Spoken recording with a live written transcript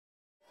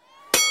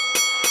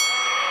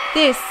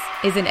This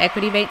is an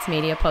Equity Mates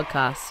Media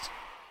podcast.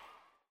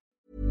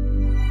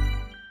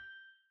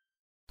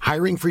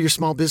 Hiring for your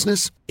small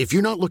business? If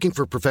you're not looking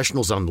for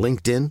professionals on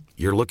LinkedIn,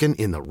 you're looking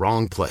in the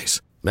wrong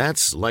place.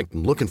 That's like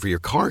looking for your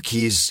car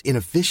keys in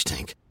a fish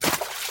tank.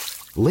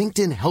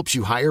 LinkedIn helps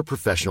you hire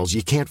professionals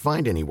you can't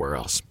find anywhere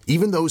else,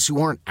 even those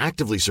who aren't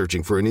actively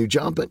searching for a new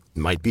job but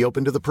might be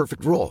open to the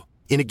perfect role.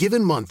 In a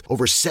given month,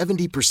 over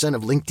 70%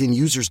 of LinkedIn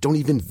users don't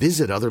even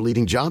visit other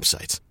leading job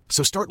sites.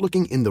 So start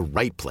looking in the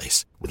right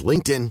place. With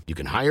LinkedIn, you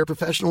can hire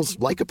professionals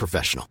like a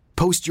professional.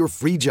 Post your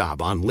free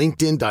job on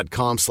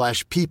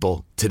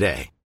linkedin.com/people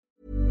today.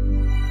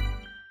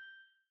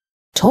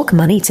 Talk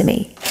money to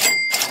me.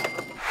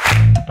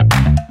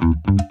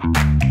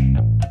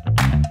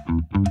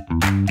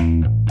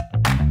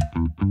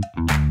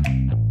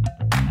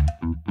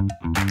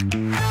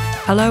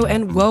 Hello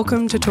and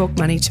welcome to Talk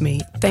Money to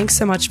Me. Thanks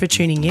so much for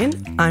tuning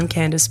in. I'm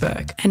Candice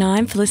Burke. And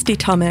I'm Felicity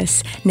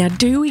Thomas. Now,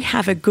 do we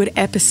have a good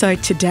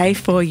episode today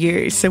for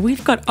you? So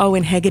we've got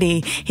Owen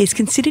Hegarty. He's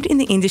considered in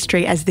the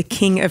industry as the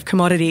king of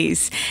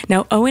commodities.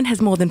 Now, Owen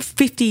has more than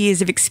 50 years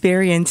of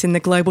experience in the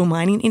global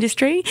mining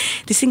industry.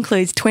 This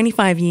includes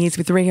 25 years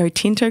with Rio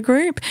Tinto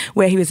Group,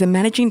 where he was the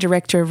managing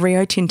director of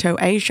Rio Tinto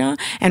Asia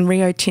and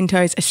Rio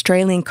Tinto's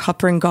Australian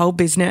copper and gold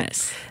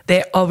business.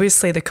 They're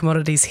obviously the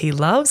commodities he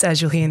loves,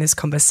 as you'll hear in this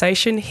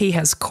conversation. He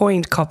has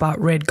coined copper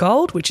red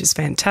gold, which is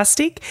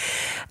fantastic.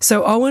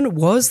 So Owen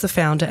was the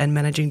founder and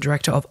managing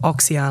director of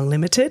Oxyan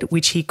Limited,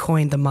 which he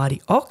coined the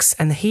Mighty Ox,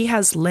 and he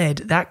has led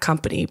that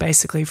company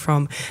basically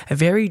from a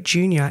very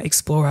junior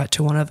explorer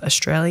to one of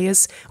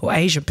Australia's, or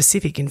Asia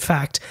Pacific in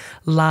fact,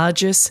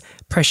 largest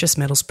precious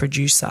metals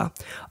producer.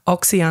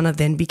 Oxyana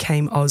then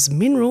became Oz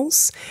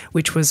Minerals,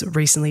 which was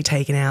recently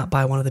taken out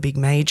by one of the big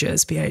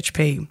majors,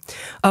 BHP.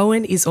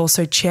 Owen is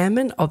also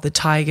chairman of the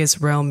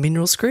Tigers Realm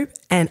Minerals Group,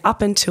 and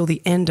up until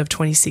the end of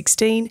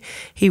 2016,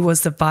 he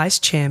was the vice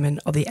chairman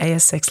of the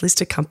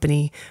ASX-listed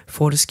company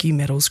Fortescue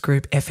Metals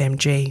Group,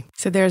 FMG.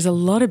 So there's a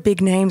lot of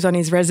big names on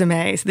his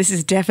resume, so this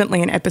is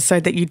definitely an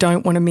episode that you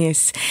don't want to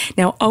miss.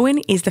 Now, Owen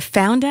is the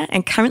founder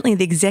and currently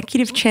the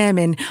executive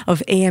chairman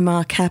of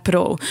EMR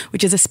Capital,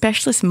 which is a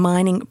specialist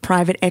mining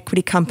private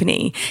equity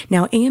company.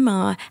 Now,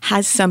 EMR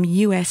has some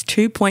US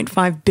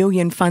 $2.5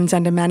 billion funds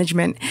under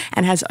management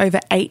and has over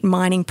 8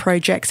 mining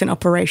projects and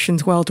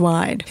operations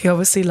worldwide. He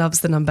obviously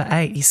loves the number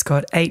 8. He's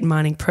got 8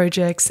 mining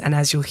projects and,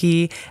 as you'll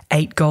hear,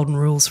 8 golden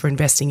rules for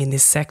investing in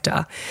this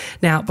sector.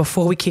 Now,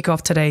 before we kick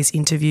off today's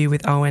interview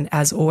with Owen,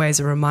 as always,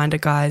 a reminder,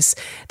 guys,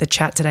 the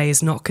chat today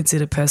is not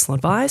considered personal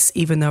advice,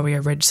 even though we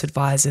are registered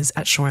advisors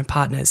at Shaw &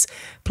 Partners.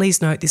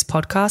 Please note this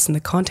podcast and the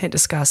content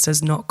discussed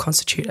does not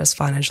constitute as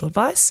financial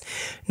advice,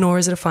 nor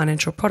is it a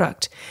financial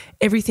product.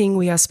 Everything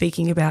we are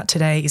speaking about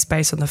today is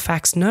based on the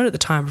facts known at the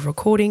time of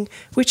recording,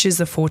 which is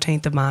the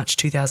 14th of March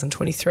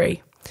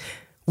 2023.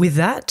 With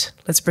that,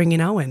 let's bring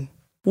in Owen.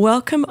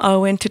 Welcome,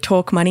 Owen, to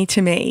Talk Money to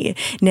Me.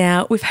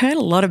 Now, we've heard a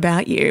lot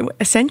about you.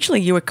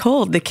 Essentially, you were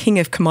called the King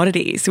of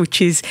Commodities,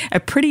 which is a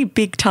pretty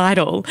big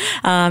title.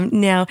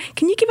 Now,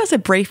 can you give us a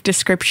brief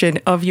description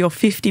of your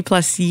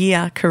 50-plus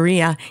year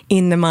career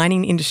in the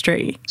mining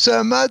industry?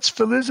 So much,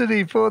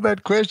 Felicity, for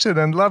that question,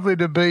 and lovely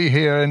to be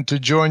here and to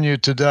join you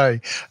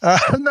today.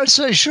 I'm not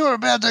so sure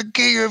about the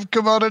King of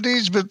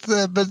Commodities, but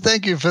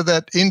thank you for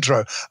that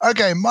intro.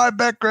 Okay, my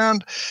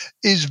background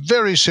is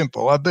very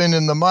simple. I've been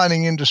in the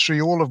mining industry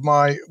all of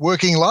my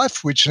working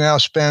life, which now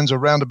spans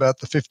around about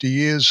the 50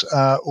 years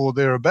or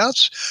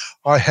thereabouts.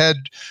 I had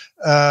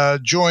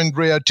joined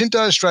Rio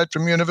Tinto straight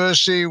from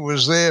university,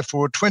 was there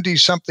for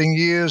 20-something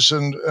years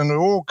and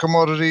all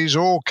commodities,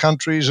 all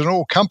countries and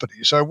all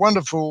companies. So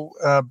wonderful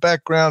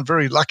background,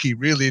 very lucky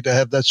really to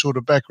have that sort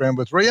of background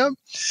with Rio.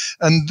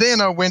 And then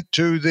I went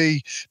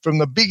from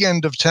the big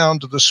end of town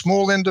to the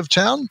small end of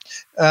town,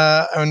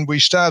 and we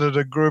started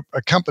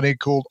a company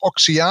called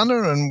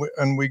Oxyana,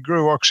 and we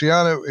grew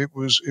Oxyana. It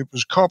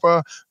was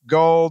copper,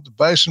 gold,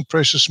 base and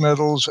precious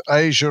metals,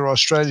 Asia,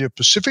 Australia,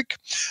 Pacific,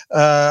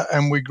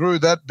 and we grew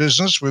that business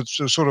with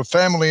sort of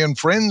family and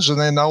friends, and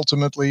then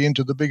ultimately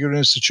into the bigger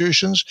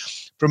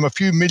institutions, from a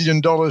few $1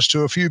 million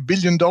to a few $1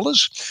 billion.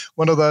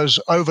 One of those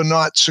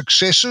overnight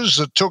successes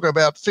that took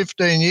about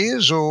 15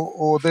 years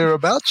or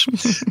thereabouts.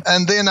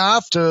 And then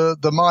after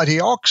the Mighty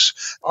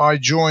Ox, I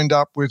joined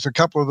up with a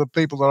couple of the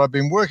people that I've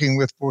been working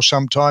with for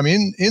some time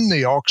in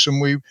the Ox,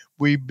 and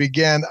we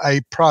began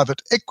a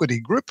private equity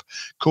group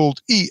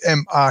called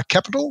EMR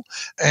Capital,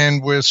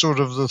 and we're sort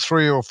of the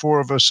 3 or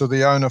 4 of us are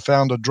the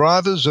owner-founder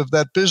drivers of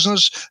that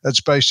business. It's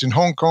based in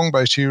Hong Kong,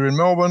 based here in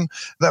Melbourne.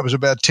 That was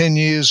about 10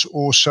 years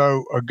or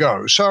so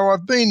ago. So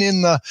I've been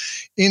in the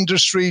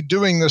industry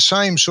doing the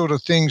same sort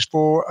of things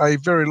for a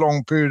very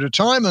long period of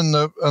time, and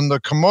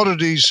the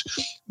commodities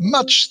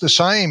much the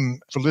same,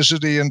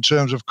 Felicity, in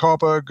terms of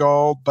copper,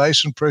 gold,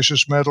 base and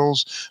precious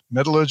metals,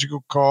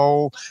 metallurgical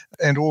coal,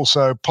 and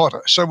also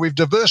potash. So we've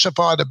we've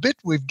diversified a bit.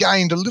 We've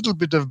gained a little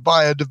bit of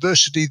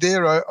biodiversity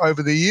there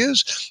over the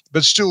years,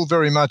 but still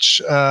very much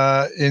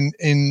in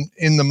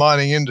the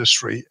mining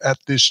industry at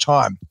this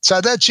time. So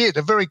that's it,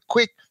 a very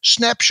quick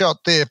snapshot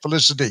there,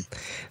 Felicity.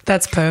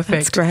 That's perfect.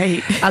 That's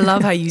great. I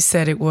love how you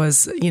said it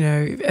was,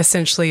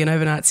 essentially an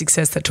overnight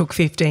success that took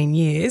 15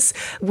 years.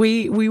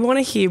 We want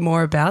to hear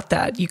more about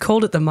that. You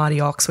called it the Mighty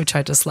Ox, which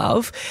I just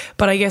love.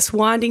 But I guess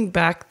winding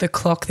back the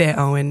clock there,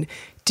 Owen,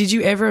 did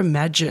you ever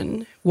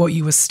imagine what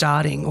you were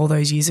starting all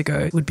those years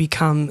ago would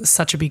become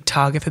such a big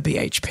target for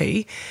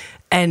BHP?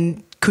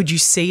 And could you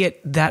see it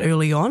that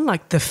early on,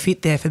 like the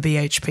fit there for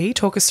BHP?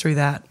 Talk us through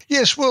that.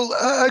 Yes, well,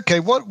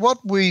 okay, what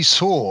we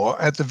saw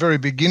at the very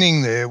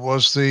beginning there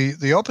was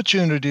the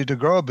opportunity to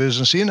grow a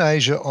business in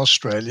Asia,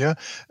 Australia,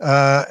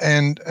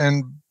 and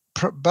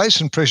base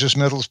and precious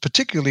metals,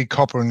 particularly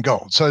copper and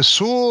gold. So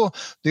saw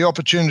the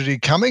opportunity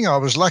coming. I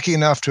was lucky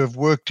enough to have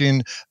worked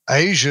in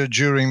Asia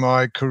during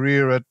my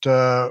career at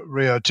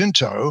Rio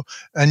Tinto,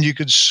 and you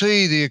could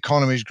see the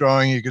economies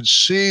growing, you could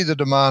see the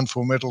demand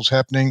for metals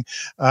happening,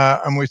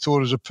 and we thought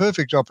it was a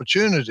perfect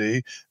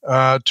opportunity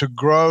to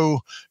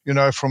grow,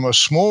 from a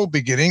small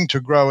beginning to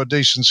grow a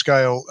decent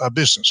scale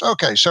business.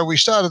 Okay, so we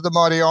started the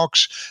Mighty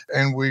Ox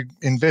and we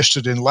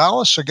invested in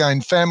Laos,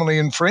 again, family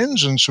and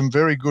friends and some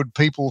very good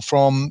people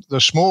from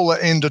the smaller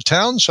end of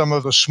town, some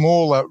of the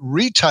smaller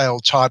retail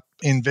type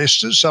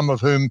investors, some of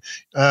whom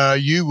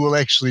you will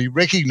actually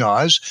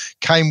recognise,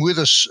 came with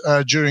us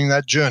during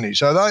that journey.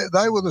 So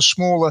they were the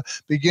smaller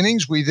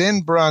beginnings. We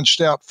then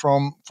branched out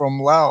from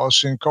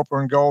Laos in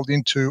copper and gold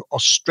into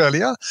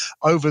Australia,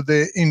 over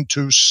there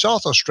into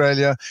South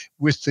Australia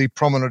with the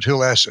Prominent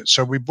Hill asset.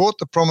 So we bought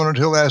the Prominent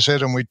Hill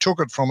asset and we took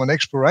it from an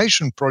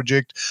exploration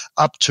project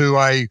up to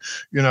a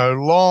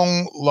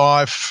long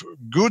life,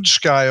 good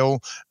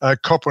scale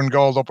copper and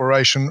gold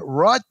operation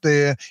right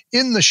there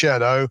in the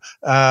shadow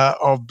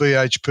of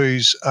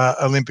BHP's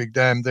Olympic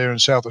Dam there in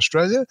South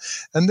Australia.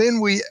 And then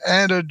we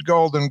added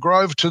Golden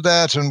Grove to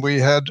that, and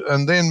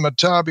then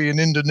Matabi in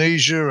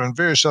Indonesia and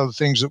various other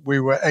things that we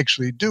were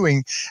actually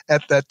doing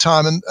at that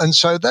time. And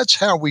so that's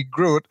how we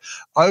grew it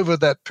over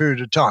that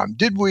period of time.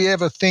 Did we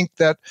ever think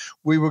that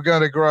we were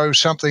going to grow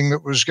something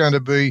that was going to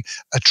be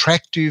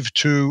attractive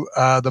to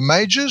the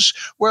majors?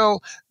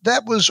 Well,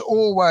 that was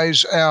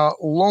always our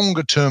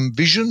longer-term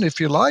vision, if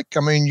you like. I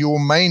mean, your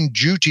main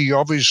duty,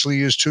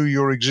 obviously, is to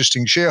your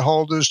existing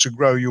shareholders, to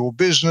grow your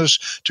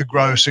business, to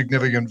grow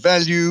significant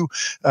value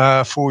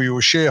for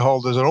your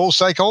shareholders and all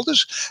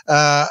stakeholders.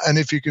 And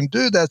if you can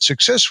do that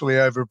successfully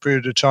over a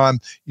period of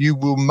time, you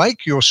will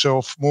make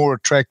yourself more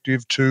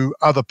attractive to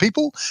other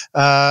people,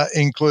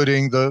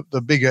 including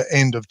the bigger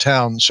end of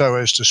town, so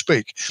as to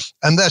speak.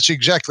 And that's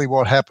exactly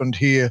what happened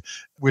here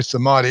with the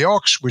Mighty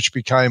Ox, which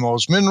became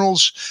Oz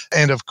Minerals,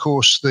 and of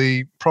course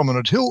the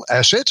Prominent Hill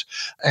asset,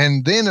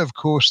 and then of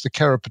course the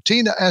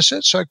Carrapateena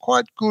asset. So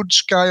quite good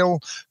scale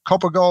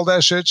copper gold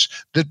assets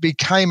that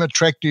became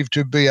attractive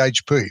to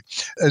BHP.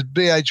 As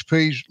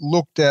BHP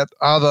looked at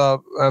other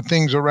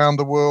things around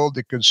the world,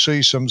 they could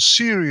see some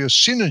serious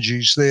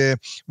synergies there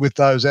with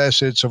those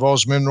assets of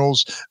Oz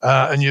Minerals,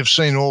 and you've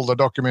seen all the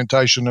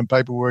documentation and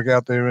paperwork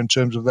out there in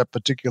terms of that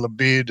particular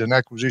bid and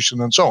acquisition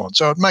and so on.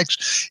 So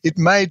it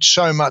made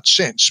so much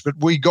sense. But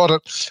we got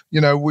it,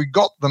 we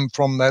got them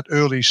from that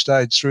early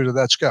stage through to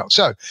that scale.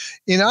 So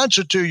in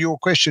answer to your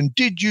question,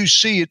 did you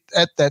see it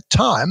at that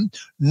time?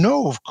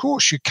 No, of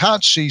course, you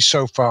can't see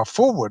so far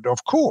forward,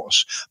 of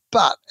course.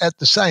 But at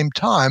the same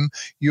time,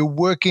 you're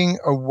working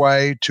a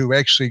way to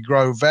actually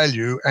grow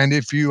value. And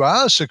if you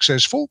are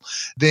successful,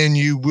 then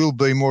you will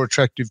be more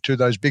attractive to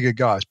those bigger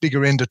guys,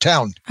 bigger end of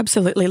town.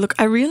 Absolutely. Look,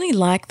 I really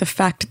like the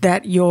fact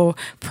that your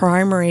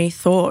primary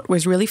thought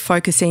was really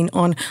focusing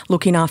on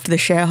looking after the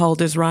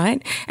shareholders,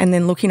 right? And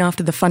then looking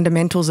after the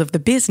fundamentals of the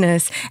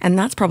business. And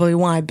that's probably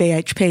why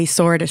BHP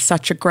saw it as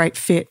such a great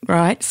fit,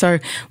 right? So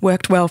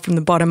worked well from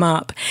the bottom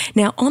up.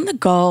 Now, on the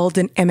gold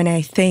and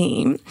M&A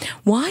theme,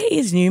 why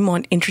is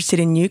Newmont interested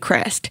in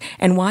Newcrest,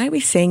 and why are we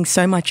seeing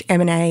so much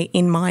M&A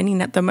in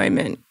mining at the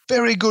moment?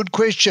 Very good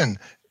question.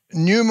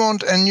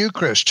 Newmont and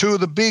Newcrest, two of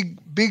the big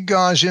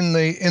guys in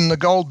the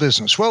gold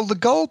business. Well, the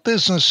gold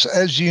business,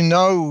 as you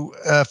know,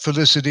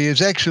 Felicity,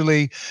 is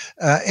actually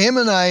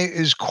M&A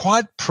is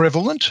quite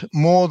prevalent,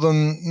 more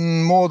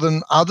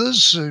than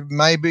others.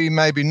 Maybe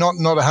not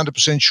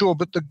 100% sure.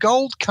 But the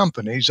gold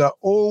companies are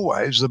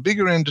always, the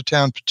bigger end of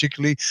town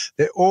particularly,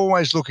 they're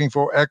always looking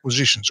for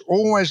acquisitions,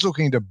 always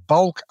looking to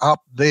bulk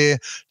up their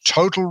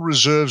total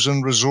reserves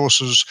and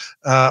resources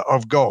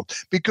of gold,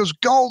 because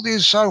gold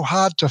is so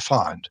hard to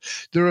find.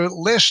 There are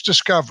less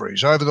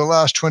discoveries over the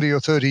last 20 or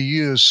 30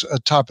 years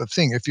type of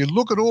thing. If you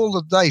look at all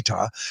the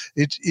data,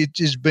 it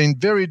has been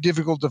very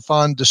difficult to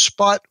find,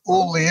 despite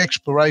all the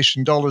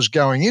exploration dollars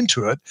going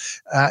into it.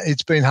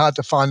 It's been hard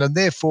to find, and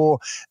therefore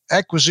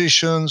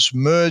acquisitions,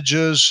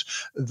 mergers,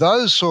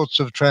 those sorts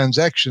of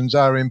transactions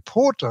are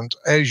important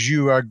as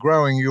you are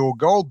growing your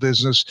gold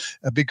business,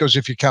 because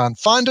if you can't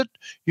find it,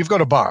 you've got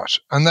to buy it.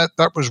 And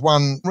that was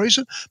one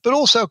reason. But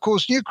also, of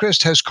course,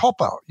 Newcrest has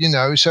copper,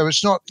 so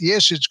it's not,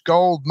 yes, it's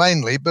gold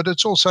mainly, but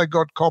it's also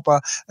got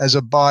copper as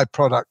a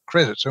byproduct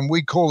credit. And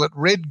we call it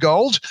red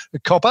gold,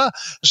 copper.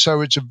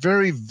 So it's a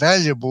very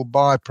valuable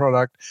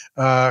byproduct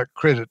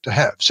credit to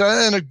have. So,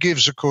 and it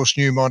gives, of course,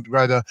 Newmont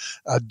greater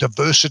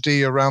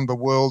diversity around the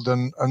world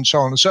and so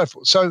on and so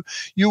forth. So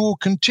you will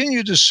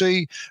continue to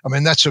see,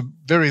 that's a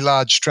very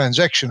large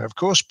transaction, of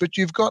course, but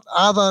you've got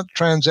other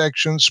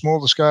transactions,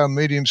 smaller scale,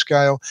 medium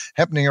scale,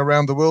 happening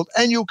around the world,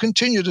 and you'll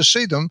continue to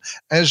see them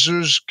as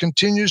there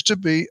continues to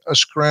be a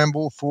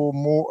scramble for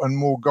more and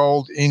more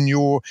gold in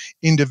your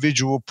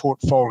individual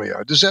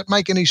portfolio. Does that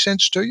make any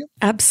sense to you?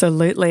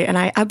 Absolutely. And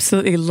I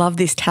absolutely love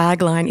this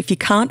tagline. If you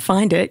can't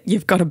find it,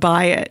 you've got to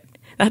buy it.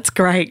 That's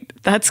great.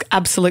 That's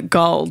absolute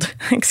gold.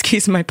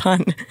 Excuse my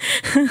pun.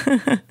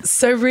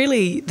 So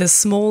really, the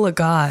smaller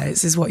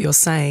guys is what you're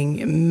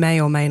saying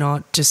may or may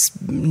not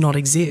just not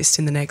exist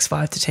in the next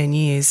 5 to 10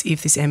 years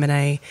if this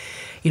M&A,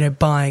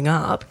 buying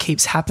up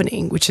keeps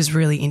happening, which is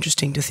really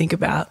interesting to think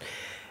about.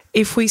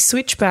 If we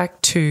switch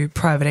back to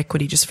private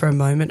equity just for a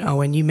moment,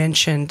 Owen, you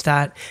mentioned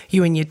that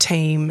you and your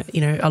team,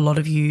 a lot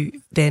of you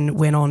then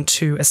went on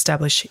to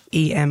establish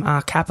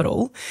EMR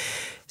Capital.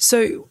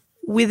 So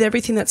with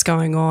everything that's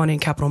going on in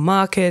capital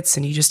markets,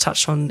 and you just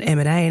touched on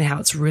M&A and how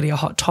it's really a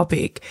hot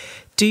topic,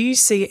 do you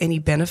see any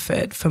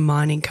benefit for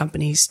mining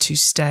companies to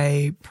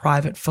stay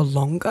private for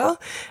longer?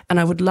 And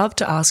I would love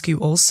to ask you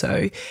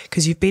also,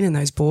 because you've been in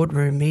those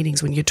boardroom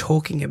meetings when you're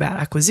talking about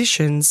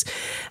acquisitions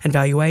and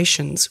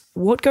valuations,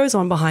 what goes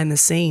on behind the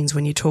scenes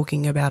when you're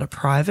talking about a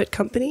private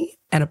company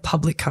and a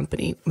public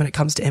company when it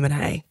comes to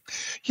M&A?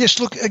 Yes,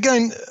 look,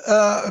 again,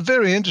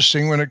 very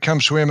interesting when it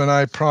comes to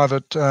M&A,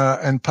 private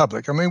and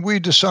public. We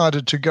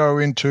decided to go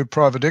into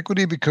private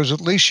equity because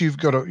at least you've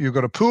got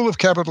a pool of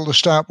capital to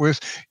start with.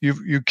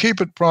 You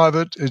keep it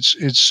private.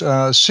 It's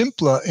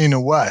simpler in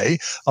a way.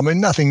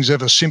 Nothing's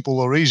ever simple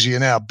or easy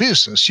in our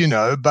business,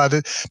 but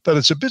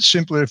it's a bit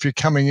simpler if you're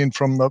coming in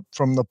from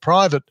the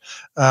private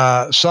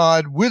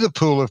side with a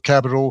pool of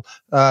capital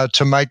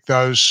to make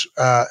those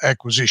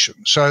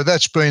acquisitions. So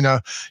that's been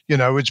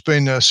it's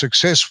been a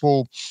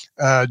successful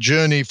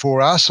journey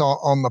for us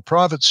on the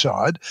private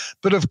side.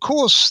 But of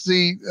course,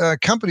 the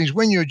companies,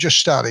 when you're just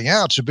starting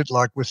out, it's a bit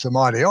like with the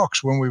Mighty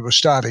Ox when we were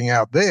starting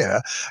out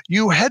there,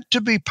 you had to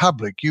be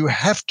public. You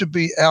have to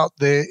be out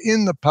there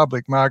in the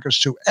public markets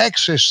to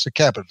access the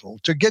capital,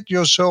 to get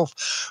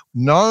yourself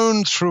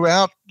known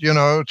throughout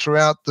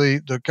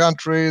the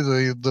country,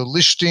 the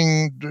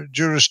listing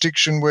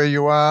jurisdiction where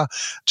you are,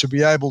 to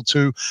be able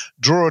to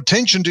draw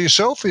attention to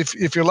yourself,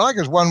 if you like,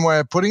 is one way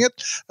of putting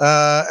it,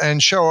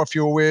 and show off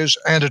your wares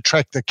and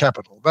attract the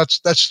capital.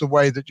 That's the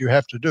way that you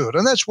have to do it.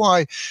 And that's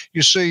why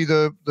you see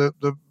the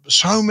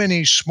so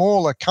many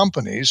smaller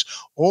companies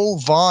all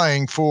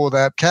vying for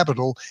that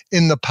capital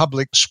in the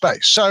public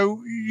space. So,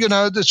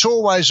 there's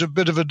always a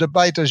bit of a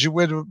debate as you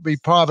whether it be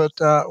private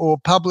or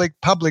public.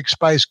 Public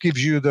space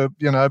gives you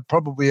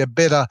probably a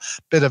better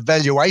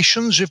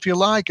valuations, if you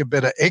like, a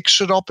better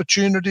exit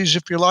opportunities,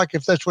 if you like,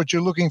 if that's what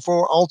you're looking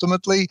for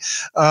ultimately.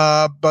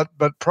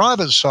 But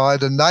private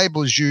side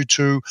enables you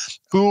to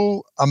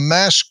pool,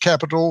 amass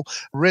capital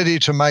ready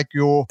to make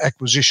your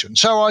acquisition.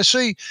 So I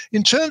see,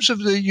 in terms of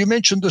you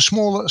mentioned the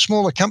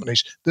smaller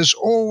companies, there's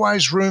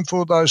always room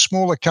for those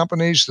smaller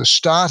companies, the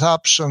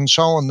startups and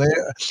so on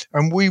there.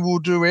 And we will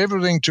do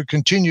everything to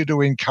continue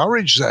to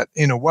encourage that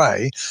in a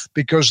way,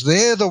 because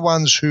they're the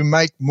ones who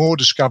make more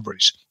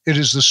discoveries. It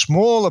is the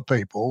smaller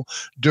people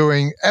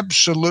doing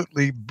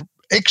absolutely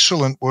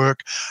excellent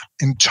work,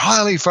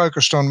 entirely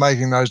focused on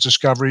making those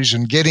discoveries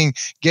and getting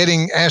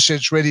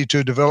assets ready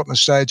to development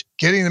stage,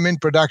 getting them in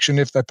production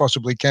if they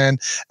possibly can.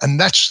 And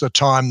that's the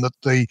time that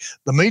the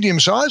medium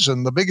size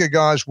and the bigger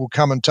guys will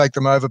come and take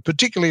them over,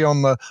 particularly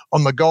on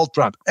the gold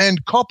front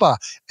and copper.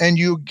 And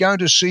you're going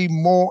to see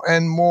more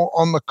and more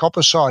on the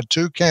copper side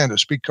too,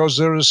 Candice, because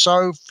there are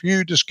so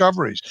few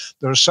discoveries.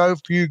 There are so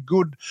few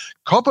good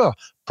copper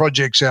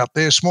projects out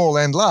there, small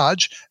and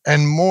large,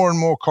 and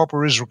more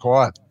copper is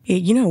required.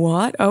 You know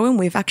what, Owen,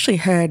 we've actually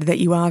heard that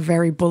you are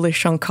very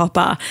bullish on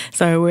copper.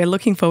 So we're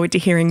looking forward to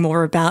hearing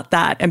more about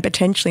that and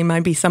potentially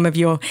maybe some of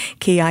your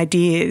key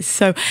ideas.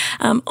 So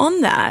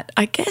on that,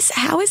 I guess,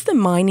 how has the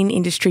mining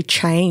industry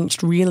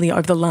changed really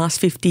over the last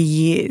 50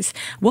 years?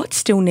 What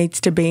still needs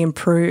to be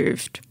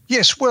improved?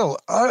 Yes, well,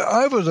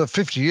 over the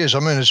 50 years,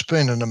 it's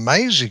been an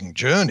amazing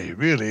journey,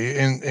 really,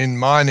 in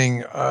mining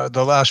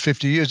the last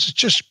 50 years. It's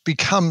just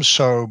become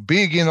so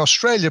big in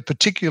Australia,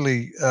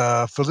 particularly,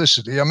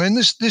 Felicity.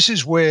 This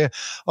is where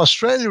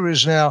Australia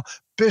is now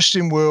best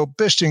in world,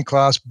 best in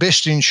class,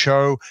 best in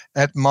show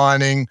at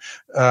mining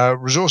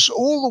resources,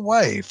 all the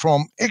way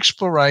from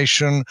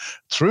exploration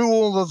through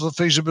all of the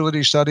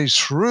feasibility studies,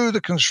 through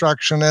the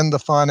construction and the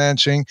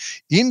financing,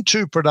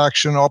 into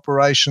production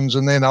operations,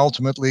 and then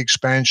ultimately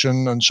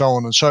expansion and so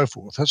on and so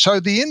forth. So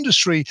the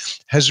industry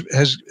has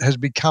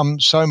become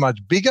so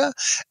much bigger,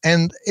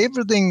 and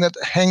everything that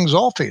hangs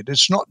off it.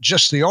 It's not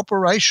just the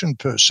operation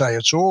per se.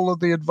 It's all of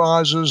the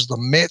advisors, the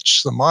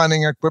METs, the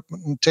mining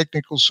equipment and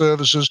technical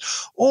services,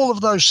 all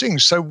of those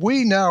things. So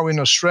we now in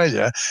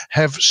Australia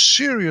have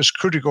serious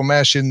critical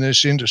mass in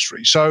this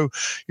industry. So,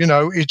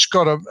 it's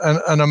got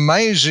an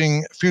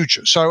amazing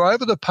future. So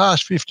over the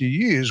past 50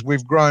 years,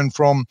 we've grown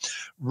from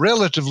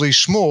relatively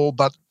small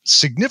but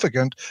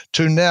significant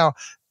to now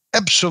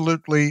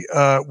absolutely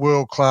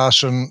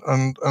world-class, and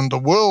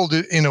the world,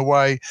 in a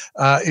way,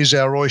 is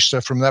our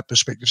oyster from that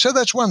perspective. So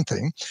that's one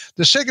thing.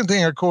 The second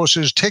thing, of course,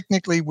 is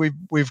technically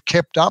we've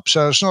kept up,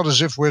 so it's not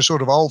as if we're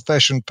sort of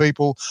old-fashioned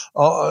people,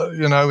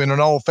 in an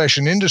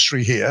old-fashioned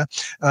industry here.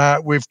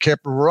 We've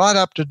kept right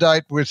up to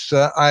date with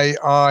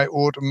AI,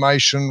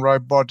 automation,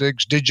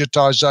 robotics,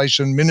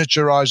 digitization,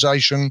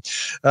 miniaturization,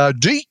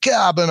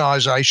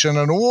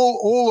 decarbonisation, and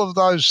all of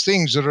those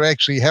things that are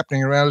actually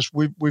happening around us.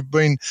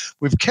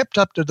 We've kept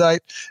up to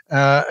date,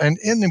 and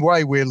in a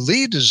way we're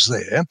leaders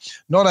there,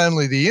 not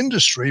only the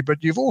industry,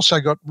 but you've also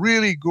got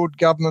really good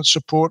government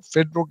support,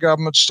 federal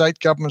government, state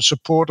government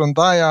support, and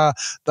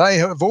they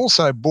have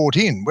also bought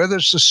in, whether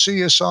it's the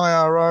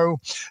CSIRO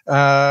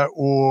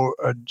or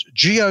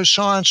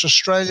Geoscience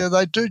Australia.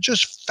 They do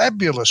just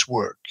fabulous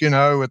work,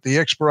 at the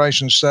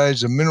exploration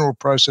stage, the mineral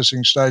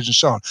processing stage, and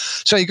so on.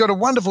 So you've got a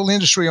wonderful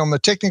industry on the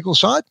technical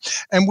side,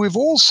 and we've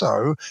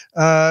also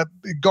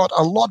got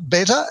a lot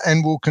better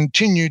and will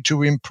continue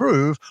to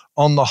improve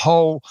on the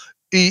whole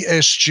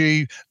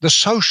ESG, the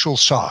social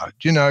side,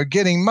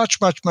 getting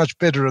much, much, much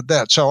better at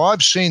that. So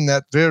I've seen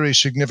that very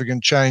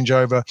significant change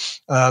over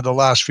the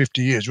last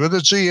 50 years. Whether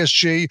it's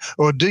ESG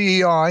or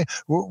DEI,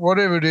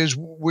 whatever it is,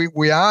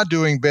 we are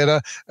doing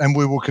better, and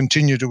we will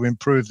continue to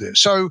improve there.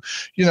 So,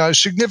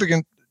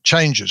 significant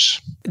changes.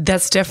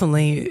 That's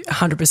definitely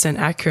 100%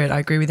 accurate. I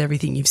agree with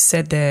everything you've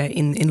said there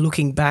in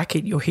looking back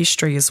at your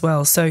history as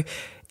well. So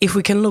if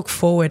we can look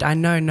forward, I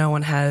know no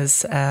one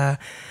has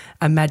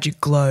a magic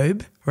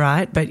globe,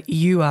 right? But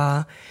you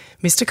are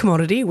Mr.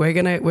 Commodity. We're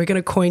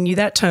gonna coin you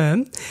that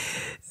term.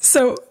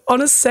 So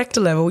on a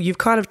sector level, you've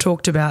kind of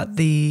talked about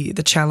the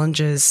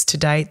challenges to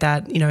date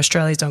that,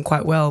 Australia's done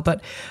quite well.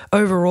 But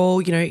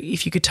overall,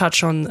 if you could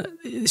touch on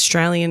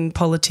Australian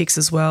politics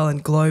as well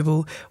and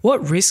global,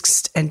 what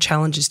risks and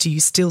challenges do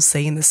you still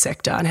see in the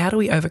sector, and how do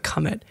we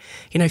overcome it?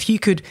 If you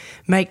could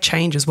make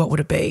changes, what would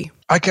it be?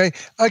 Okay.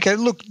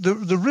 Look,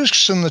 the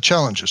risks and the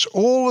challenges,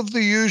 all of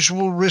the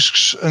usual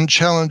risks and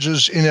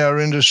challenges in our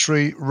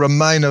industry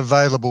remain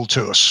available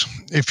to us,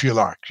 if you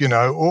like.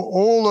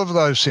 All of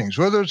those things,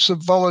 whether it's the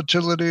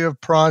volatility of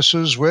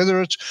prices,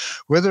 whether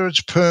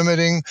it's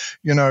permitting,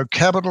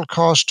 capital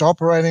cost,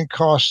 operating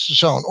costs, and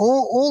so on.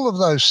 All of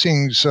those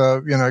things,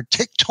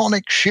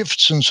 tectonic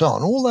shifts and so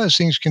on. All those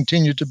things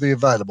continue to be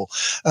available.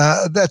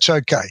 That's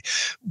okay.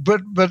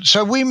 But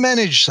so we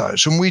manage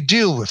those and we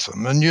deal with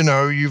them. And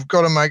you've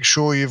got to make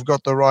sure you've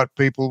got the right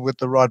people with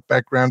the right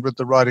background, with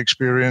the right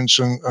experience,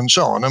 and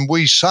so on. And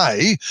we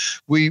say,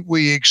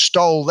 we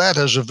extol that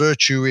as a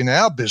virtue in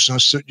our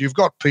business, that you've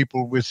got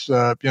people with,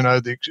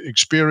 the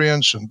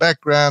experience and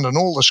background and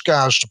all the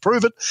scars to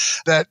prove it,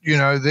 that,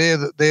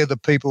 they're the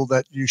people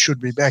that you should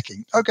be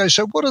backing. Okay,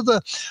 so what are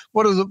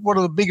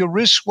the bigger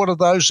risks? What are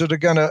those that are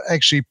going to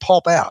actually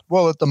pop out?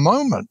 Well, at the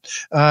moment,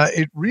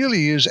 it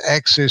really is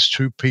access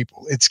to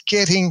people. It's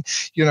getting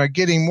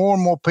more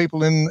and more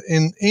people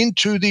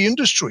into the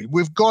industry.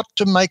 We've got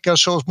to make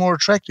ourselves more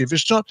attractive.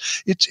 It's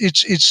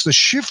the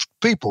shift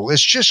people.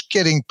 It's just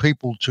getting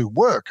people to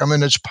work. I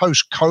mean, it's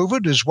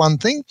post-COVID is one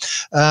thing,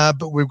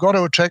 but we've got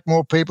to attract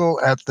more people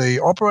at the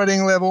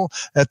operating level,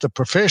 at the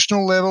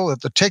professional level,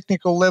 at the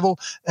technical level,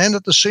 and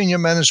at the senior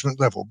management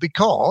level,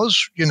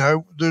 because,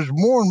 there's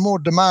more and more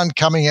demand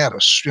coming at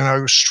us.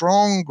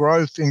 Strong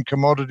growth in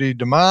commodity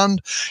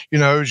demand,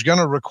 is going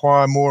to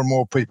require more and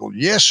more people.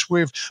 Yes,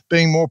 we're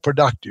being more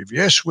productive.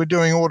 Yes, we're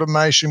doing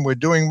automation. We're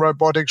doing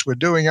robotics. We're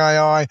doing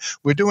AI.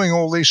 We're doing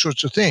all these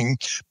sorts of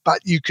things, but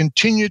you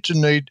continue to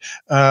need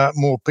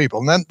more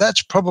people. And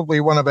that's probably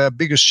one of our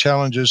biggest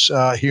challenges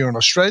here in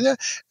Australia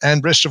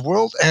and rest of the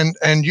world. And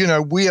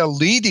we are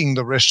leading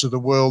the rest of the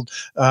world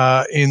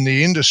in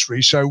the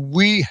industry. So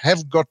we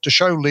have got to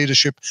show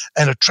leadership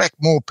and attract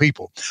more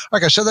people.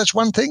 Okay, so that's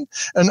one thing.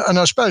 And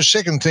I suppose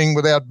second thing,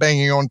 without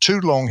banging on too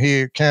long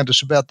here,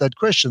 Candice, about that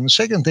question, the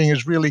second thing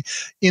is really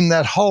in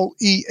that whole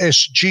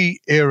ESG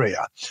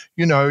area,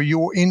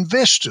 your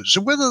investors,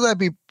 whether they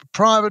be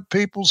private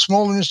people,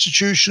 small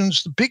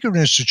institutions, the bigger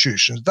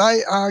institutions,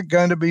 they are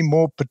going to be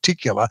more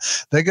particular.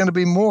 They're going to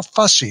be more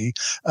fussy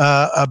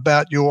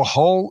about your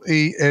whole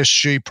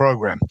ESG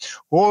program.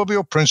 All of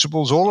your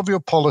principles, all of your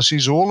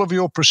policies, all of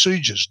your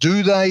procedures.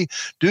 Do they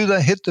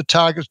hit the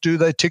targets? Do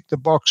they tick the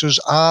boxes?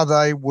 Are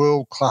they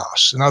world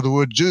class? In other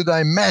words, do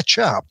they match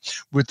up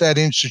with that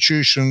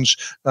institution's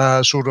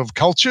sort of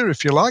culture,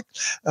 if you like,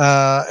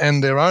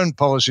 and their own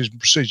policies and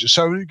procedures?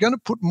 So you're going to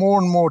put more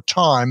and more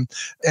time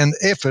and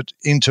effort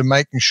into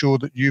making sure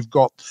that you've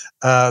got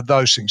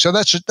those things. So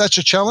that's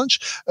a challenge,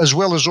 as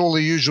well as all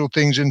the usual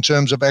things in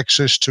terms of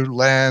access to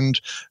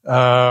land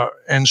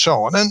and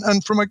so on.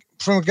 And from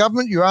a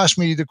government, you asked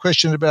me the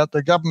question about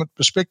the government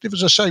perspective.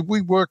 As I say,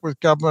 we work with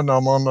government.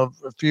 I'm on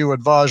a few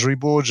advisory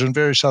boards and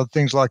various other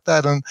things like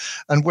that,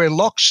 and we're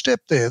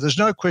lockstep there. There's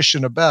no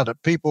question about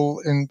it.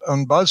 People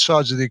on both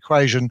sides of the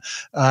equation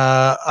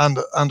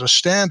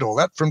understand all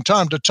that. From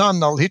time to time,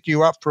 they'll hit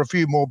you up for a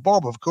few more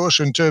bob, of course,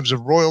 in terms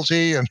of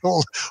royalty and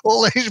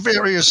all these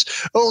various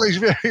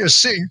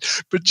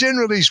things. But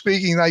generally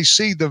speaking, they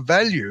see the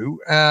value,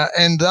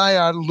 and they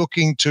are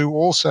looking to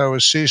also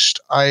assist,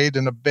 aid,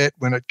 and abet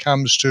when it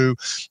comes to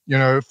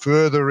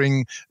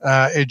furthering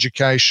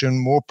education,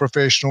 more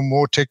professional,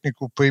 more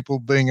technical people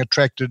being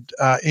attracted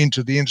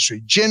into the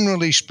industry.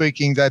 Generally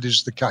speaking, that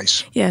is the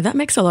case. Yeah, that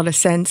makes a lot of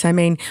sense. I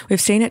mean,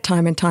 we've seen it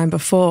time and time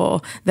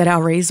before that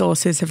our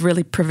resources have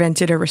really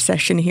prevented a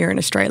recession here in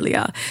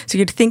Australia. So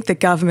you'd think the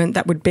government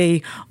that would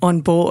be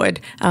on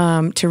board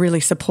to really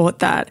support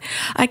that.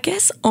 I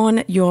guess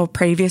on your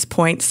previous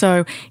point,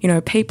 so,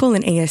 people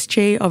in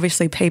ESG,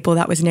 obviously people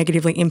that was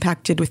negatively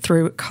impacted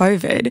through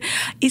COVID,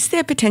 is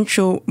there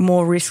potential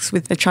more risks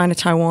with the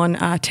China-Taiwan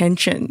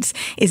tensions?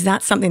 Is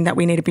that something that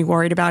we need to be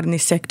worried about in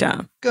this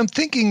sector? I'm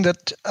thinking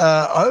that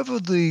over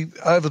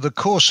the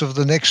course of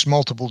the next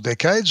multiple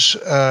decades,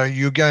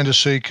 you're going to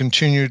see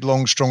continued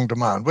long, strong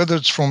demand, whether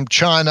it's from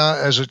China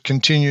as it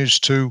continues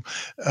to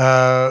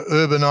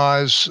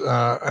urbanize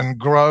and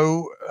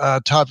grow,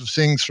 type of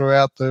thing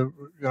throughout the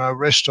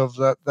rest of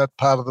that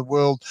part of the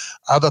world,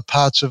 other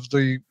parts of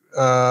the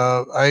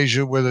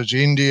Asia, whether it's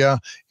India,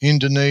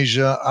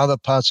 Indonesia, other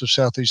parts of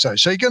Southeast Asia.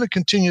 So you're going to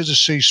continue to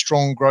see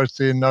strong growth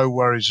there, no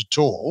worries at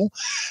all.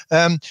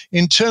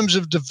 In terms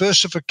of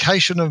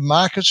diversification of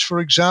markets, for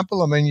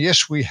example, I mean,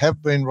 yes, we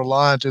have been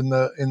reliant in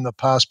the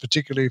past,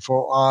 particularly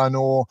for iron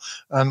ore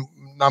and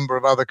number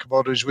of other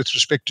commodities with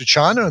respect to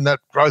China, and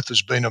that growth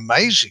has been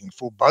amazing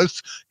for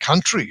both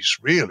countries,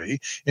 really,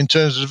 in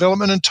terms of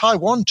development, and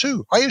Taiwan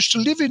too. I used to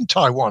live in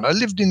Taiwan. I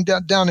lived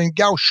down in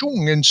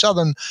Kaohsiung in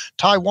southern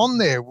Taiwan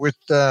there with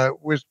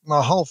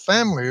my whole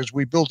family as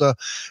we built a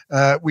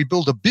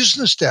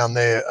business down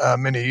there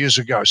many years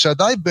ago. So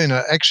they've been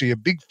actually a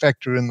big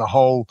factor in that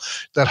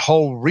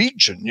whole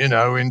region,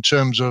 in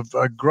terms of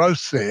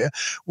growth there.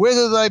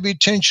 Whether they be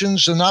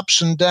tensions and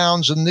ups and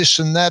downs and this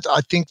and that,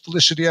 I think,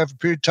 Felicity, over a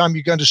period of time,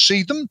 you're going to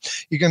see them.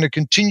 You're going to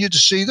continue to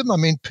see them. I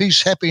mean,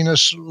 peace,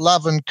 happiness,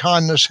 love and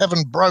kindness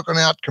haven't broken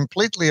out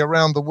completely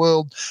around the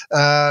world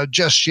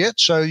just yet.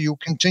 So you'll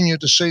continue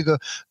to see the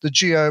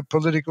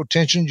geopolitical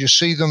tensions. You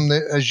see them,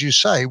 as you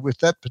say, with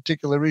that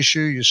particular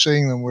issue. You're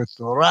seeing them with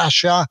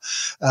Russia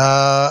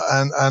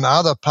and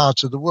other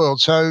parts of the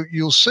world. So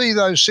you'll see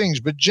those things.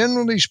 But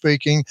generally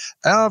speaking,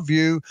 our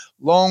view,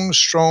 long,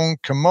 strong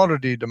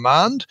commodity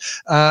demand.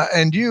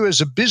 And you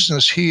as a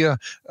business here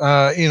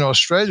in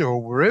Australia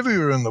or wherever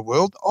you're in the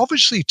world,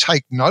 obviously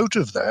take note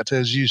of that,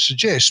 as you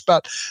suggest,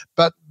 but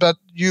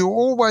you're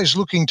always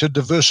looking to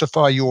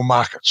diversify your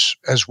markets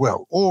as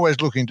well,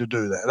 always looking to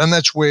do that. And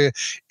that's where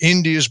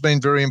India has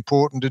been very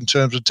important in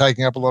terms of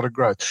taking up a lot of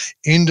growth.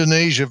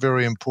 Indonesia,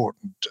 very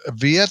important.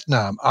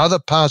 Vietnam, other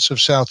parts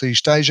of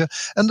Southeast Asia,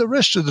 and the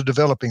rest of the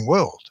developing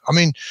world. I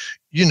mean,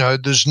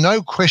 there's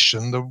no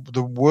question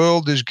the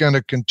world is going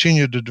to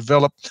continue to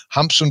develop,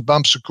 humps and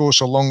bumps, of course,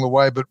 along the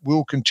way, but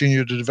will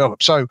continue to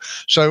develop. So,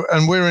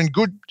 and we're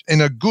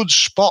in a good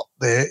spot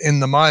there in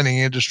the mining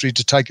industry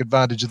to take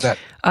advantage of that.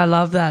 I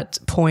love that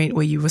point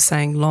where you were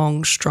saying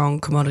long,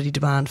 strong commodity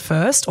demand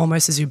first,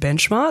 almost as your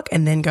benchmark,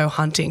 and then go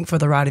hunting for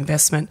the right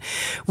investment,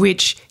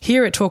 which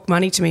here at Talk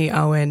Money to Me,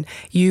 Owen,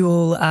 you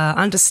will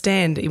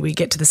understand. We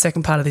get to the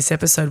second part of this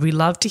episode. We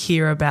love to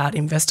hear about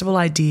investable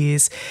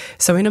ideas.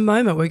 So in a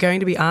moment, we're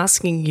going to be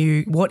asking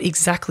you what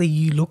exactly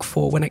you look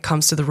for when it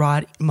comes to the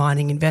right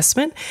mining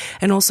investment,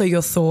 and also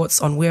your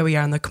thoughts on where we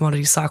are in the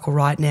commodity cycle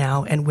right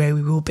now and where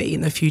we will be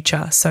in the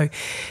future. So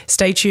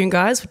stay tuned,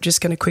 guys. We're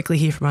just going to quickly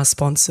hear from our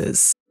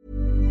sponsors.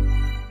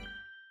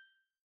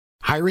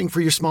 Hiring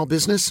for your small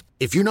business?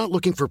 If you're not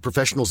looking for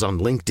professionals on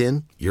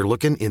LinkedIn, you're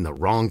looking in the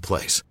wrong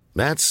place.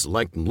 That's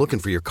like looking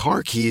for your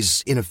car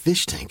keys in a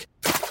fish tank.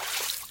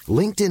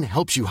 LinkedIn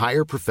helps you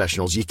hire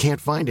professionals you can't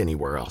find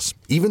anywhere else,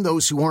 even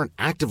those who aren't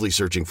actively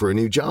searching for a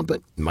new job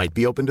but might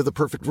be open to the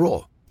perfect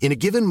role. In a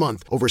given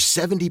month, over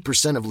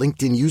 70% of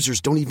LinkedIn users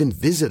don't even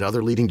visit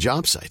other leading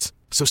job sites.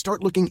 So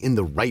start looking in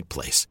the right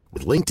place.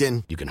 With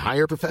LinkedIn, you can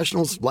hire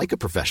professionals like a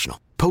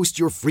professional. Post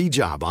your free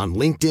job on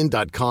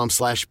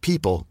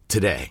linkedin.com/people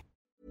today.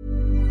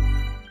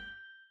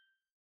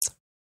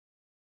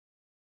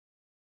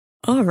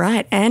 All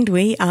right, and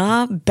we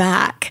are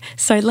back.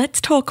 So let's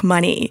talk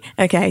money.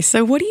 Okay,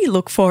 so what do you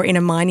look for in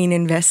a mining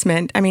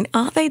investment? I mean,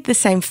 are they the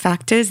same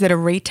factors that a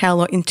retail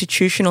or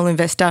institutional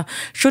investor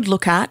should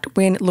look at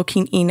when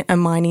looking in a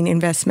mining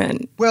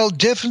investment? Well,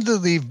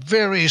 definitely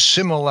very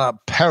similar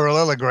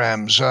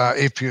parallelograms,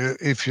 if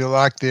you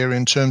like, there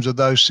in terms of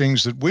those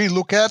things that we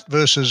look at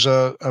versus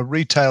a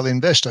retail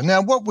investor.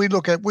 Now, what we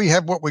look at, we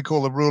have what we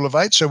call a rule of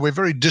 8, so we're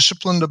very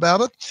disciplined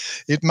about it.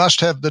 It must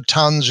have the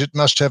tons, it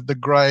must have the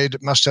grade,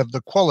 it must have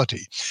the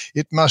quality.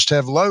 It must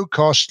have low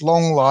cost,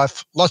 long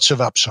life, lots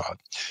of upside.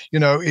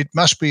 It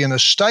must be in a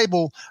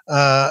stable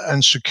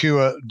and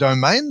secure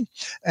domain,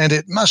 and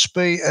it must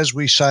be, as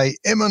we say,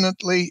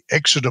 eminently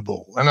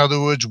exitable. In other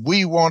words,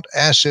 we want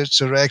assets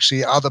that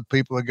actually other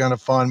people are going to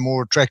find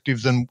more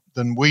attractive than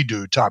we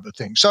do, type of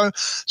thing. So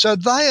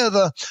they are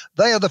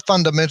the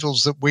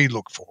fundamentals that we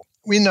look for.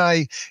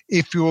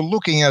 If you're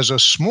looking as a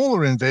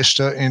smaller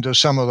investor into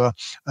some of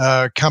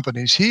the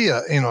companies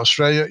here in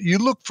Australia, you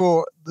look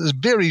for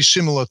very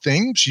similar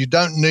things. You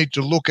don't need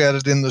to look at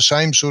it in the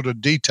same sort of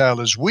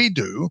detail as we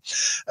do,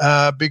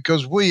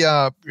 because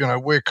we're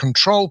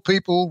control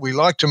people. We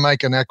like to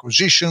make an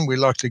acquisition. We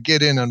like to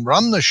get in and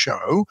run the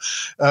show,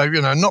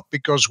 not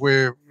because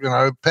we're,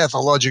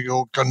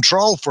 pathological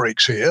control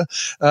freaks here,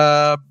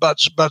 but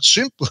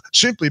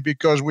simply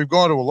because we've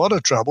gone to a lot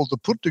of trouble to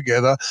put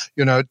together,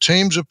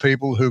 teams of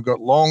people who've got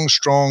long,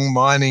 strong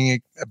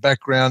mining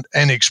background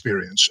and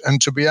experience. And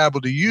to be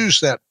able to use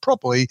that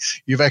properly,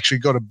 you've actually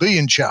got to be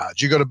in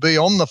charge. You've got to be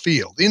on the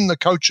field, in the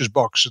coach's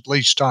box at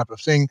least, type of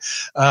thing,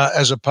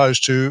 as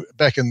opposed to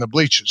back in the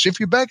bleachers. If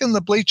you're back in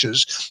the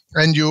bleachers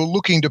and you're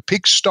looking to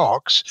pick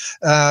stocks,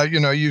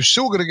 you've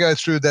still got to go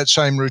through that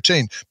same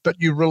routine, but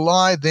you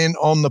rely then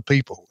on the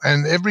people.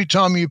 And every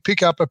time you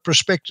pick up a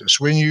prospectus,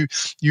 when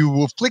you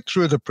will flick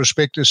through the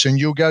prospectus and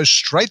you'll go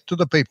straight to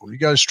the people. You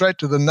go straight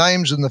to the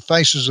names and the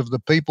faces of the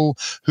people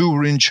who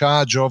are in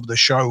charge of the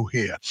show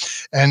here.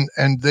 And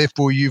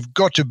therefore, you've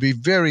got to be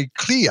very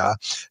clear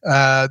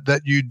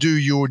that you do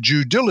your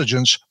due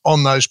diligence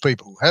on those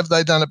people. Have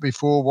they done it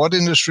before? What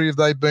industry have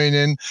they been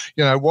in?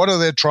 What are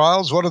their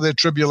trials? What are their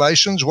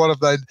tribulations? What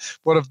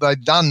have they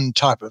done,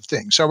 type of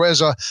thing. So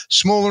as a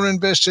smaller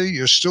investor,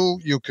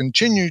 you'll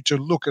continue to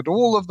look at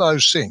all of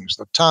those things,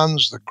 the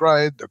tons, the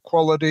grade, the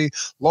quality,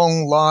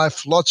 long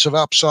life, lots of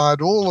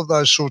upside, all of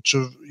those sorts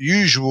of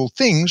usual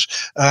things,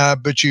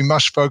 but you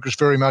must focus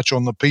very much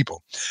on the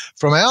people.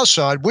 From our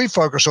side, we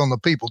focus on the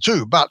people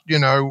too, but,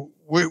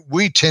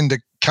 we tend to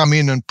come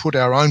in and put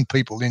our own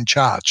people in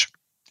charge,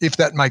 if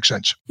that makes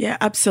sense. Yeah,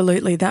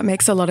 absolutely. That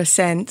makes a lot of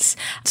sense.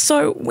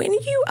 So when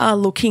you are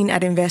looking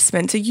at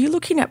investments, are you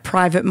looking at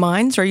private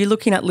mines or are you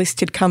looking at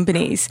listed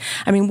companies?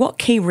 I mean, what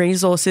key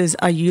resources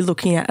are you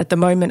looking at the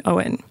moment,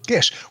 Owen?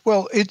 Yes.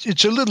 Well,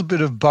 it's a little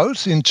bit of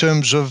both in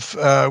terms of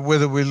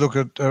whether we look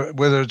at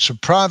whether it's a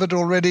private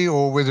already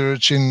or whether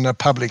it's in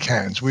public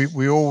hands.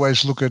 We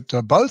always look at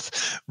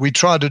both. We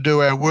try to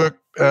do our work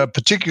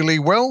particularly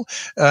well,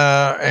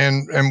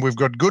 and we've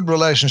got good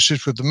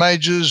relationships with the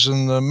majors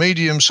and the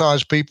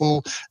medium-sized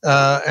people,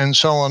 and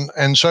so on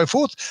and so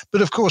forth.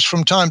 But of course,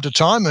 from time to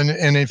time, and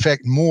in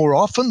fact more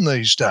often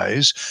these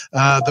days,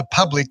 the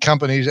public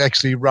companies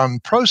actually run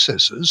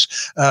processes.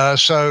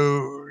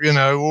 So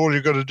all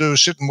you've got to do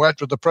is sit and wait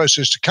for the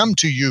process to come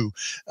to you,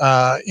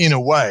 in a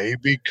way,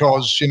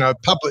 because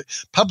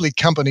public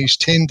companies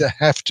tend to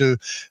have to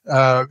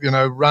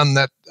run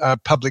that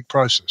public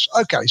process.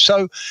 Okay,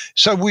 so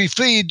we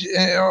feed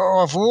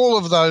off all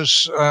of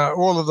those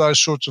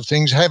sorts of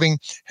things, having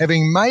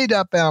made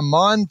up our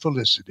mind,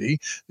 Felicity,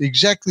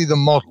 exactly the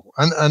model.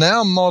 And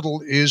our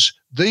model is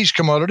these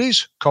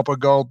commodities: copper,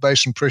 gold,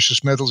 base and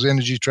precious metals,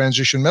 energy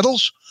transition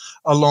metals,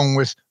 along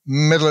with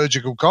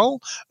metallurgical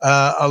coal,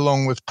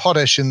 along with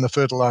potash in the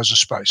fertilizer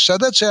space. So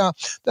that's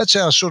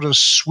our sort of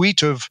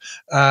suite of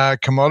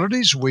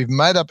commodities. We've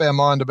made up our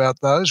mind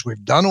about those.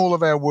 We've done all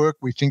of our work.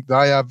 We think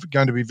they are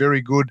going to be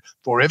very good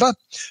forever.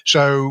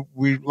 So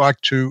we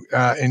like to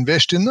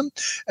invest in them.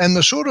 And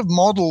the sort of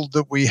model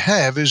that we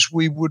have is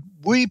we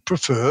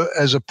prefer,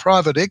 as a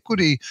private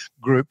equity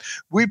group,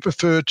 we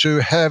prefer to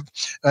have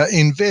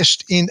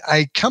invest in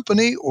a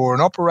company or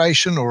an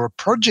operation or a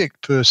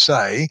project per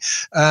se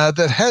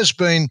that has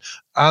been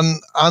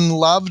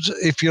unloved,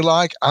 if you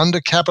like,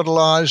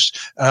 undercapitalized,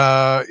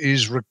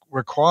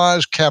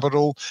 requires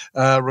capital,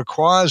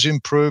 requires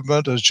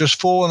improvement, has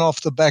just fallen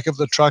off the back of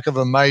the truck of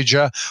a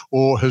major,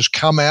 or has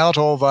come out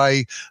of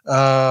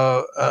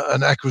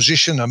an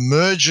acquisition, a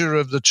merger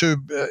of the two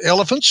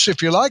elephants,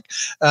 if you like,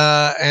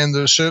 and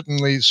there's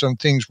certainly some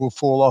things will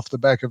fall off the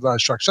back of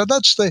those trucks. So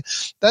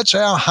that's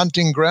our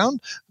hunting ground,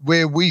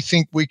 where we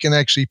think we can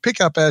actually pick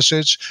up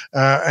assets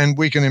and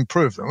we can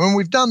improve them. And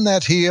we've done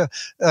that here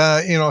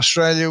in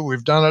Australia.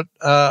 We've done it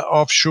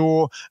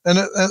offshore, and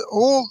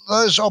all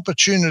those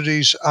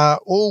opportunities are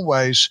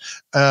always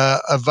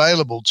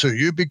available to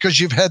you because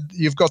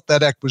you've got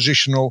that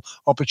acquisitional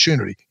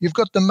opportunity. You've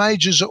got the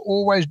majors are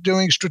always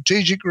doing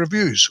strategic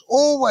reviews,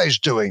 always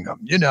doing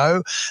them,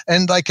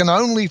 and they can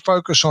only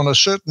focus on a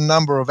certain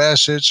number of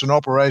assets and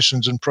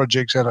operations and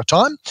projects at a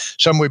time,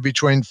 somewhere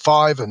between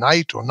 5 and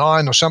 8 or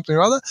 9 or something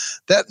or other.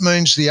 That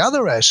means the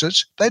other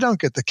assets, they don't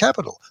get the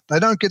capital, they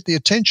don't get the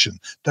attention,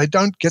 they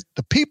don't get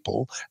the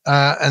people,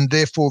 and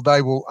therefore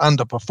they will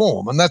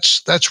underperform. And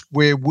that's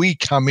where we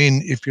come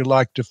in, if you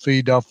like, to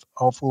feed off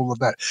all of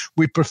that.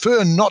 We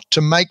prefer not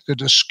to make the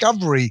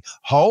discovery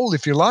hole,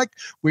 if you like.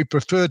 We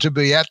prefer to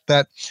be at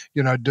that,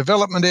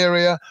 development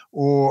area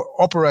or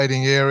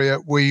operating area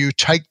where you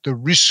take the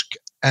risk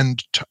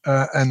and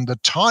the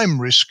time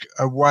risk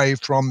away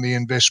from the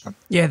investment.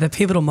 Yeah, the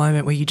pivotal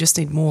moment where you just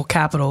need more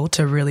capital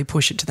to really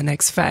push it to the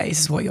next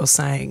phase is what you're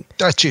saying.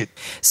 That's it.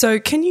 So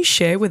can you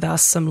share with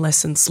us some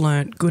lessons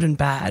learnt, good and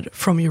bad,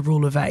 from your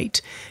rule of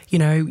 8?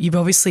 You've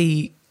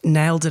obviously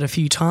nailed it a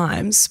few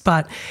times,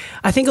 but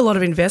I think a lot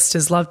of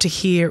investors love to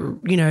hear,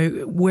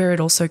 where it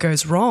also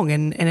goes wrong,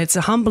 and it's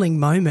a humbling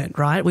moment,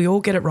 right? We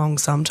all get it wrong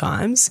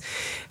sometimes.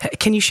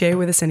 Can you share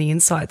with us any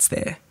insights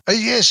there?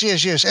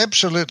 Yes,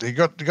 absolutely.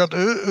 Got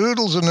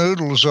oodles and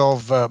oodles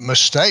of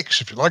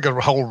mistakes, if you like, a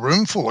whole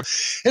room full.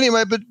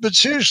 Anyway, but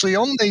seriously,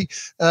 on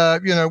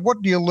the,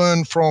 what do you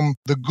learn from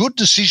the good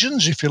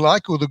decisions, if you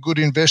like, or the good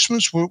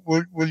investments?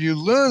 Will you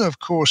learn, of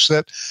course,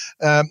 that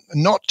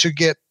not to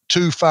get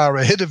too far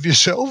ahead of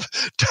yourself.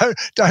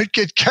 Don't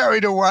get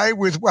carried away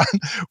with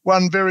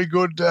one very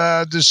good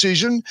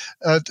decision,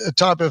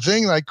 type of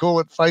thing. They call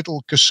it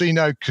fatal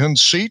casino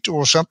conceit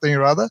or something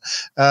or other,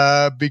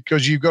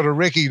 because you've got to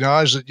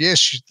recognise that,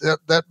 yes,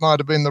 that might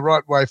have been the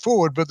right way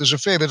forward, but there's a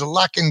fair bit of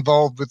luck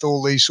involved with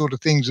all these sort of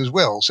things as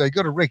well. So you've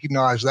got to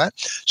recognise that.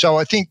 So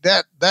I think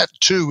that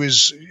too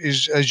is,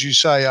 as you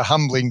say, a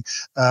humbling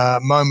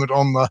moment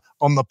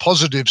on the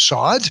positive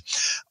side.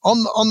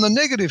 On the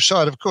negative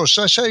side, of course,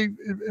 I say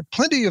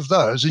plenty of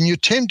those, and you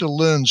tend to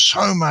learn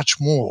so much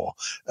more,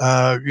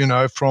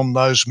 from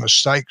those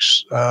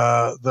mistakes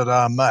that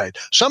are made.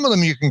 Some of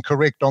them you can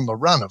correct on the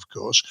run, of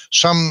course.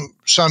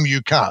 Some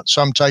you can't.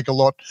 Some take a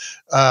lot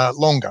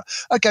longer.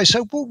 Okay,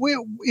 so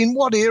in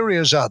what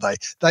areas are they?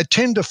 They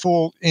tend to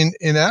fall,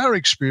 in our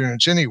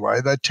experience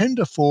anyway, they tend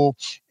to fall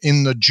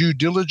in the due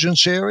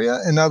diligence area.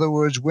 In other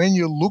words, when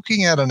you're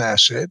looking at an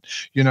asset,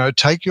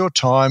 take your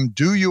time,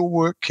 do your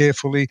work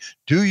carefully,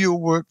 do your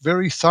work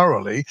very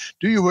thoroughly,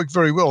 do your work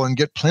very well, and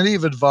get plenty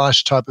of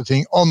advice type of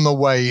thing on the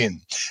way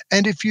in.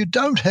 And if you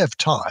don't have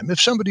time,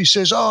 if somebody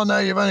says, oh, no,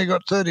 you've only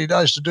got 30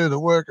 days to do the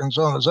work and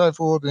so on and so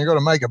forth, and you've got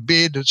to make a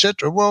bid,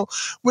 etc., well,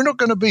 we're not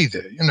going to be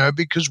there,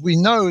 because we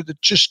know that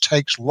it just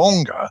takes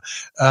longer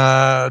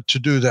to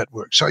do that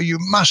work. So you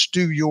must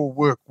do your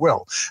work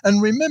well.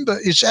 And remember,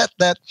 it's at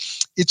that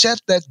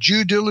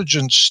due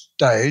diligence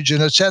stage,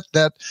 and it's at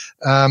that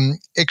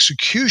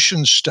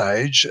execution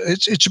stage.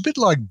 It's a bit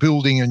like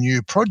building a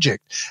new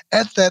project.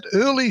 At that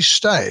early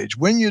stage,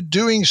 when you're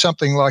doing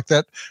something like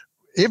that,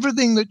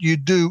 everything that you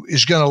do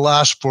is going to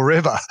last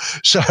forever.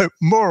 So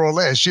more or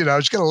less,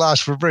 it's going to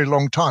last for a very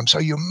long time. So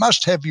you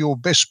must have your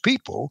best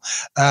people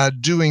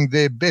doing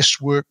their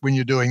best work when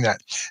you're doing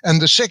that.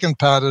 And the second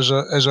part, as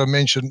I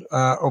mentioned,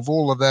 of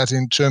all of that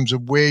in terms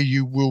of where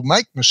you will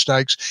make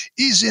mistakes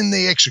is in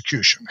the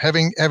execution.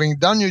 Having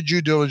done your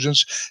due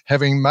diligence,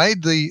 having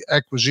made the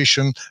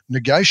acquisition,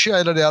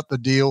 negotiated out the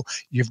deal,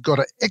 you've got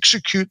to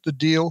execute the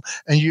deal,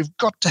 and you've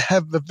got to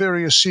have a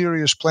very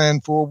serious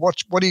plan for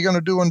what are you going to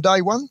do on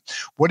day one?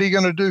 What are you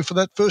going to do for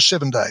that first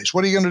 7 days?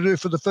 What are you going to do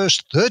for the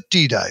first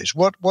 30 days?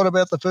 What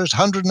about the first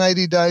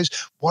 180 days?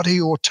 What are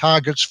your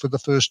targets for the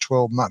first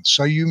 12 months?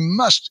 So you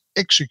must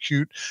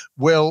execute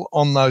well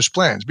on those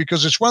plans,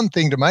 because it's one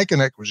thing to make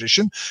an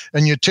acquisition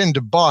and you tend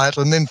to buy it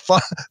and then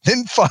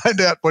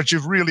find out what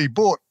you've really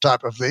bought,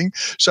 type of thing.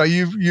 So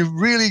you've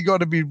really got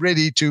to be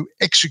ready to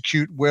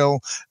execute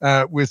well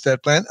with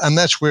that plan, and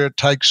that's where it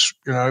takes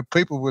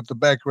people with the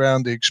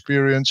background, the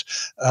experience,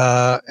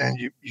 and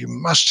you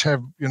must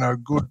have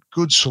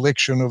good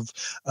selection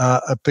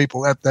of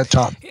people at that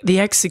time. The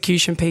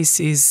execution piece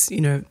is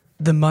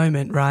the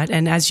moment, right?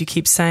 And as you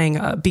keep saying,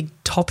 a big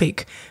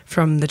topic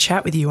from the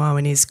chat with you,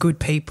 Owen, is good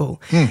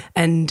people.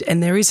 And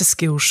there is a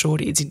skill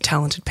shortage in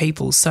talented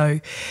people. So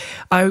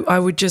I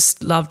would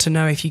just love to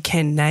know if you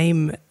can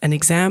name an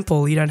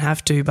example. You don't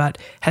have to, but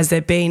has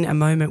there been a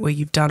moment where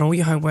you've done all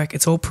your homework,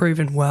 it's all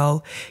proven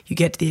well, you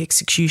get to the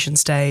execution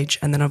stage,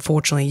 and then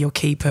unfortunately your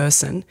key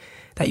person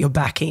that you're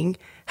backing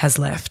has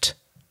left?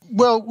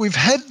 Well, we've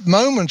had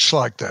moments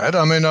like that.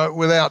 I mean,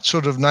 without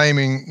sort of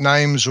naming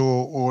names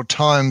or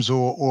times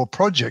or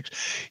projects,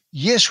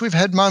 yes, we've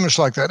had moments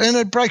like that, and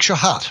it breaks your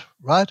heart,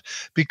 right?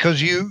 Because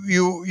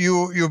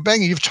you're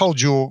banging. You've told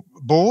your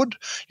board,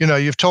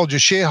 you've told your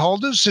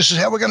shareholders, this is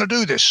how we're going to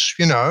do this,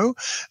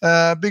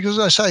 because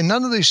I say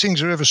none of these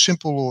things are ever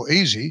simple or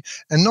easy.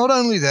 And not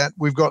only that,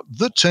 we've got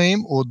the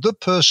team or the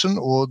person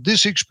or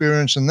this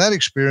experience and that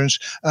experience,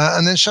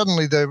 and then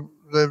suddenly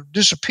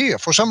disappear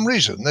for some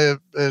reason.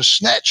 They're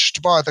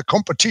snatched by the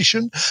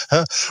competition,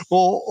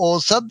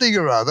 or something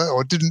or other,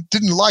 or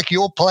didn't like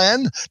your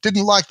plan,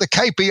 didn't like the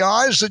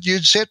KPIs that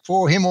you'd set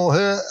for him or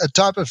her,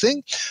 type of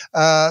thing.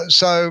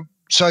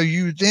 So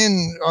you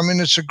then, I mean,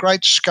 it's a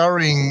great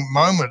scurrying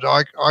moment,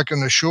 I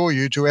can assure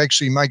you, to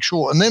actually make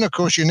sure. And then, of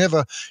course, you're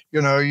never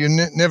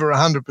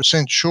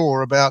 100%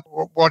 sure about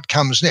what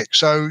comes next.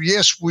 So,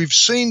 yes, we've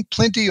seen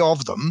plenty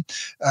of them,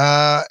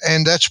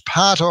 and that's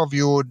part of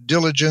your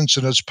diligence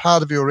and it's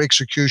part of your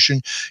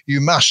execution.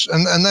 You must,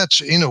 and that's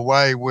in a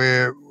way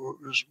where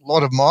a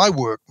lot of my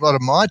work, a lot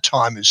of my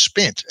time is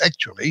spent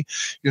actually,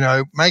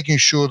 making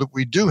sure that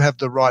we do have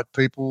the right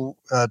people,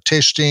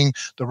 testing,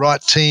 the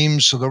right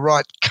teams, the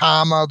right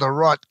karma, the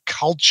right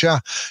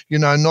culture,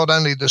 not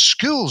only the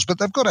skills, but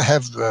they've got to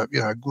have the,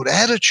 good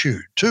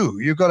attitude too.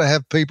 You've got to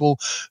have people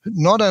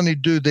not only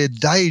do their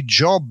day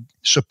job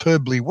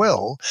superbly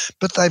well,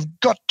 but they've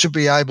got to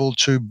be able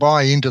to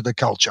buy into the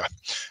culture.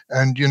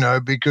 And,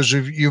 because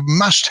you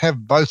must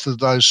have both of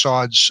those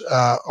sides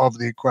of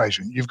the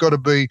equation. You've got to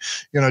be,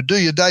 do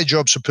your day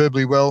job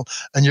superbly well,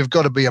 and you've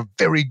got to be a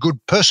very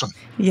good person.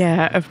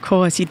 Yeah, of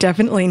course. You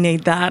definitely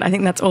need that. I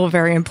think that's all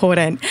very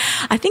important.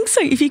 I think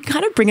so. If you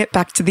kind of bring it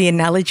back to the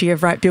analogy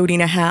of,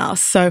 building a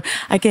house. So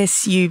I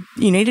guess you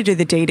need to do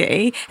the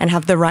DD and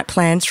have the right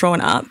plans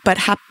drawn up. But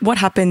what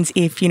happens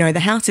if, the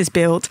house is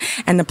built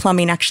and the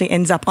plumbing actually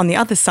ends up on the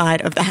other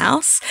side of the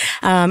house?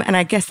 And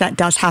I guess that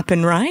does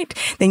happen, right?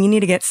 Then you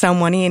need to get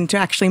someone in to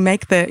actually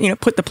make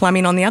put the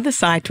plumbing on the other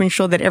side to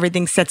ensure that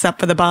everything sets up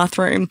for the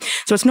bathroom.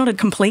 So it's not a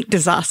complete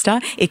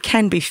disaster. It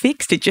can be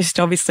fixed. It just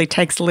obviously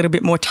takes a little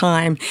bit more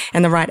time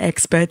and the right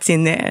experts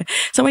in there.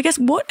 So I guess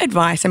what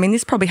advice,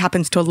 this probably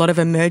happens to a lot of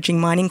emerging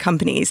mining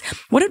companies.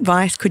 What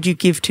advice could you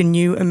give to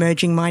new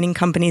emerging mining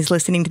companies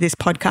listening to this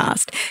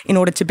podcast in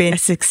order to be a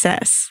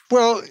success?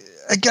 Well,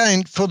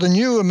 again, for the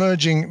new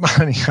emerging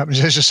mining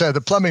companies, as I say,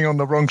 the plumbing on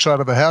the wrong side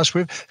of the house,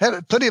 we've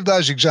had plenty of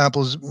those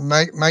examples.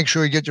 Make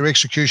sure you get your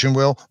execution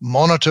well,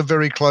 monitor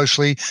very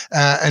closely,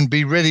 and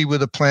be ready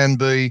with a plan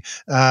B,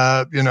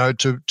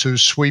 to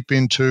sweep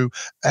into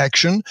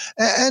action,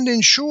 and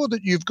ensure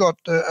that you've got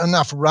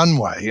enough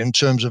runway in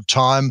terms of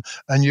time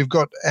and you've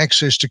got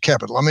access to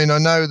capital. I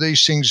know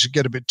these things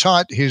get a bit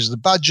tight. Here's the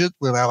budget.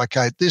 We'll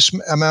allocate this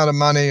amount of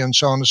money and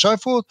so on and so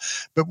forth.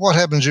 But what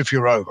happens if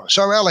you're over?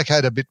 So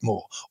allocate a bit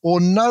more,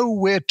 or know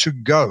where to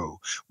go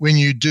when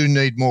you do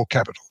need more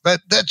capital.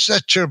 That's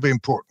terribly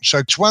important. So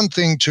it's one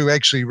thing to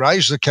actually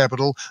raise the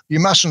capital. You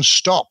mustn't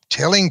stop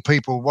telling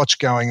people what's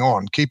going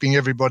on, keeping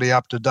everybody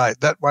up to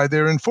date. That way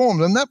they're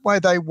informed, and that way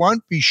they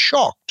won't be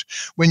shocked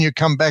when you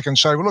come back and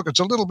say, well, look, it's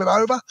a little bit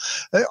over.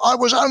 I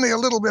was only a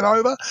little bit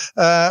over,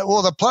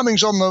 or the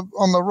plumbing's on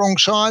the wrong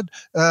side.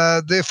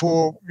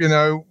 Therefore,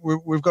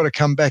 we've got to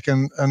come back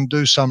and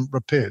do some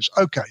repairs.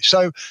 Okay,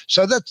 so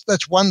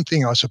that's one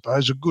thing, I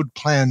suppose, a good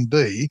plan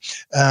B,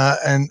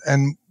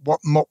 and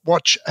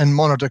watch and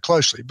monitor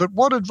closely. But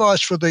what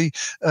advice for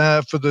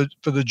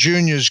the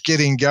juniors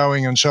getting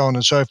going and so on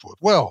and so forth?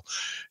 Well,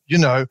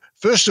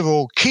 first of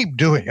all, keep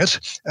doing it,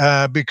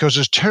 because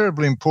it's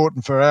terribly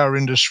important for our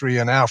industry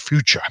and our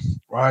future,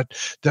 right?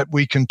 That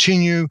we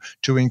continue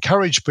to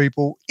encourage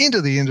people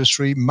into the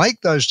industry,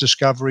 make those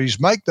discoveries,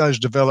 make those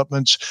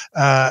developments,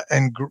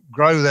 and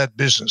grow that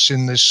business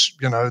in this,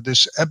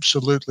 this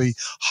absolutely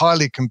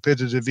highly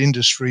competitive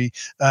industry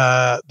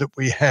that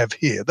we have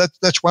here.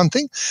 That's one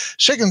thing.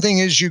 Second thing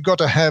is you've got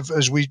to have,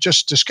 as we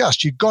just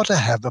discussed, you've got to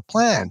have a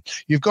plan.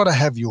 You've got to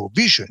have your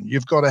vision.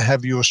 You've got to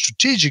have your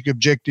strategic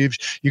objectives.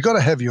 You've got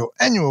to have your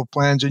annual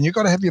plans, and you've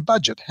got to have your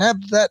budget.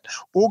 Have that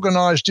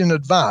organised in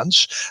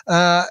advance,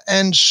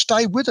 and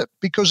stay with it,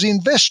 because the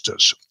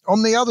investors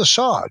on the other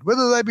side,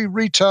 whether they be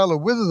retail or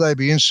whether they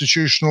be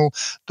institutional,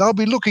 they'll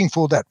be looking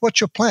for that.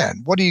 What's your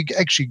plan? What are you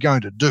actually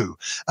going to do?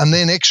 And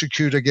then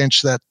execute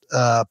against that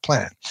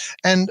plan.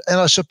 And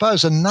I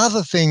suppose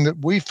another thing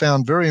that we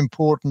found very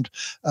important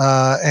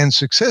and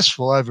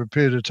successful over a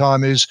period of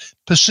time is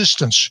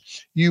persistence.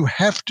 You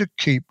have to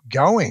keep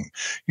going.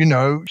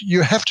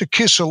 You have to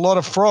kiss a lot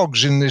of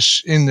frogs in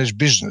this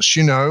business.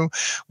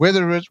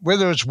 Whether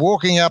it's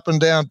walking up and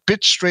down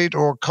Pitt Street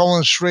or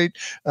Collins Street,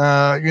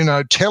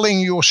 telling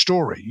your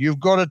story. You've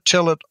got to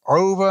tell it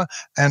over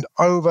and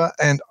over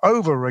and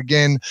over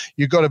again.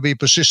 You've got to be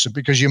persistent,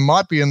 because you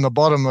might be in the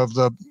bottom of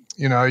the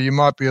you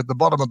might be at the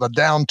bottom of the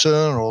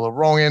downturn or the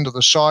wrong end of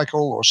the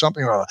cycle or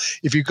something like that.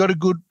 If you've got a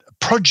good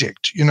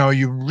project,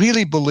 you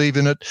really believe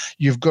in it,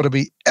 you've got to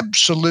be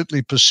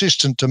absolutely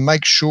persistent to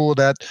make sure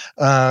that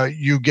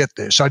you get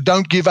there. So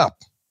don't give up.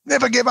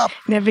 Never give up.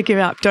 Never give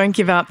up. Don't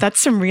give up. That's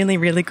some really,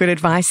 really good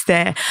advice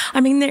there.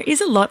 There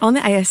is a lot on the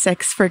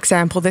ASX, for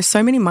example. There's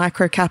so many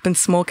micro cap and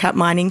small cap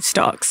mining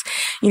stocks.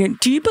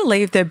 Do you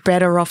believe they're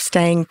better off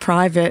staying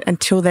private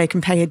until they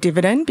can pay a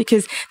dividend?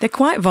 Because they're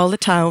quite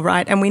volatile,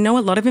 right? And we know a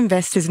lot of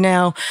investors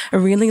now are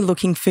really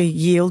looking for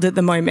yield at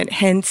the moment.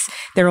 Hence,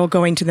 they're all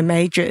going to the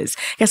majors.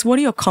 I guess, what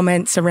are your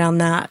comments around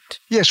that?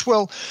 Yes,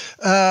 well,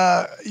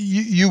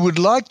 you would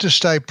like to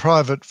stay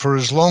private for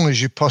as long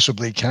as you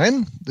possibly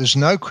can. There's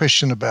no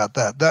question about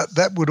about that.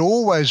 That would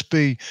always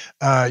be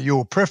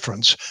your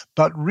preference.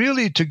 But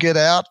really, to get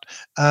out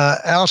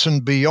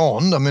and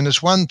beyond. I mean,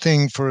 it's one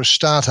thing for a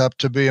startup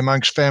to be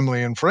amongst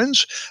family and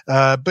friends,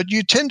 but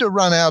you tend to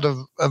run out of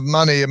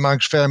money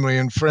amongst family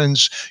and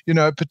friends.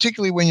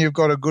 Particularly when you've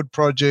got a good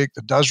project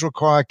that does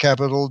require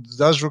capital,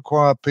 does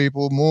require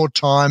people, more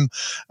time,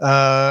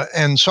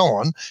 and so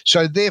on.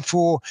 So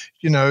therefore,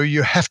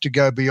 you have to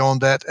go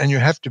beyond that, and you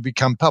have to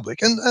become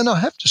public. And I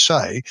have to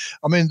say,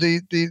 I mean,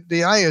 the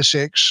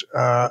ASX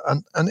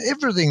and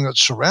everything that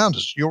surrounds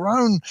us, your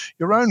own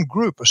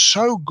group are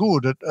so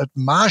good at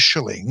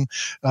marshalling,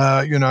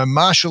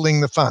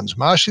 marshalling the funds,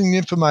 marshalling the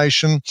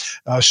information,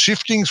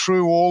 sifting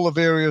through all the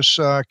various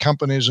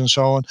companies and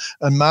so on,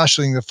 and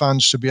marshalling the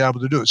funds to be able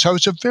to do it. So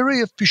it's a very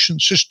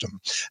efficient system.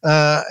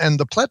 And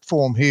the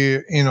platform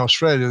here in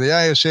Australia, the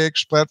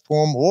ASX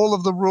platform, all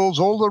of the rules,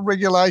 all the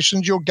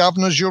regulations, your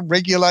governors, your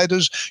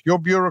regulators, your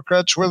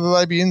bureaucrats, whether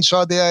they be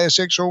inside the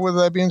ASX or whether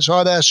they be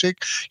inside ASIC,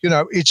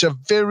 it's a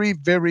very,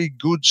 very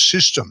good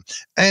system,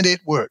 and it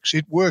works.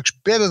 It works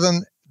better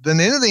than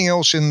anything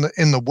else in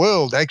the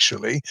world,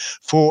 actually,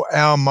 for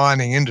our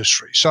mining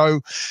industry.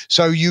 So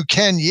you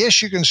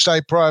can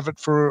stay private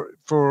for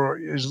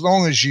as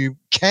long as you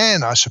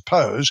can, I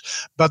suppose,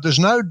 but there's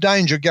no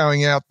danger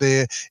going out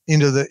there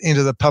into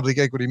the public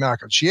equity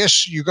markets.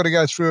 Yes, you've got to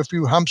go through a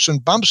few humps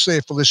and bumps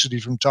there,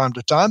 Felicity, from time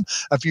to time,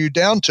 a few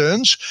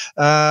downturns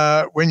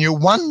when you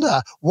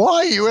wonder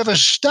why you ever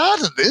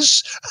started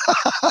this.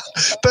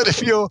 But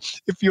if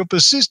you're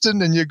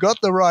persistent and you've got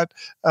the right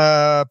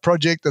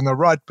project and the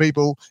right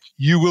people,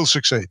 you will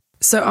succeed.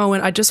 So, Owen,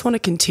 I just want to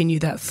continue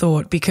that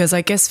thought, because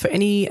I guess for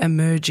any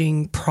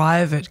emerging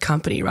private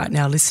company right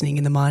now listening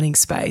in the mining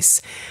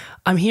space,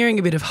 I'm hearing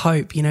a bit of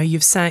hope. You're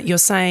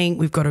saying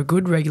we've got a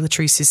good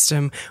regulatory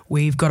system,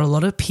 we've got a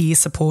lot of peer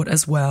support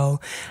as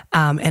well,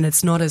 and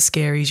it's not as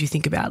scary as you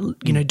think about,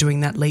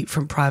 doing that leap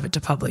from private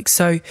to public.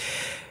 So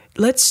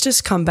let's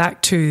just come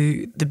back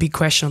to the big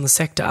question on the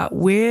sector.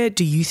 Where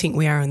do you think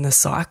we are in the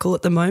cycle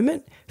at the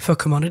moment for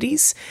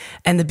commodities?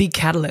 And the big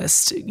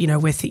catalyst,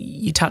 with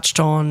you touched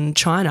on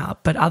China,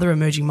 but other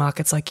emerging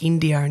markets like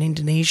India and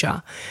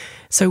Indonesia.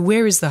 So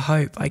where is the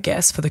hope, I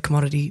guess, for the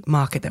commodity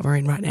market that we're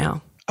in right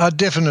now?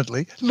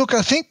 Definitely. Look,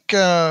 I think,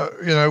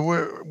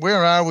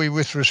 where are we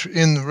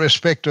in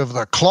respect of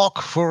the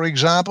clock, for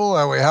example?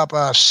 Are we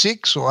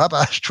 6:30 or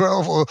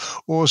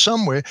 12 or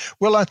somewhere?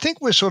 Well, I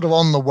think we're sort of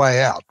on the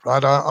way out,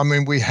 right? I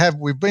mean,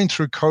 we've been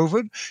through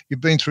COVID,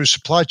 you've been through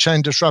supply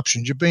chain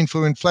disruptions, you've been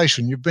through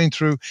inflation, you've been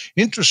through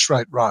interest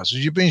rate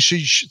rises, you've been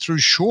through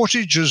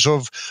shortages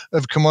of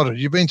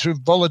commodity, you've been through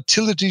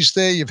volatilities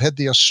there, you've had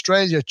the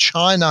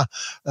Australia-China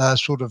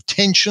sort of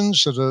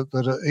tensions that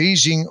are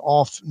easing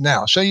off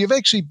now. So you've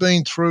actually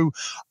been through,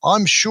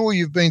 I'm sure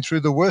you've been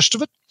through the worst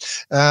of it.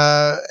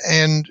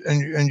 And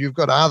you've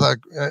got other,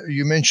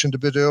 you mentioned a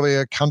bit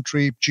earlier,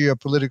 country,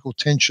 geopolitical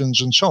tensions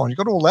and so on. You've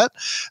got all that.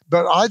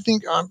 But I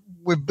think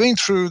we've been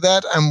through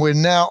that and we're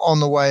now on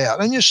the way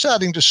out. And you're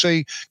starting to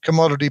see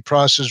commodity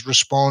prices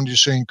respond. You're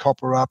seeing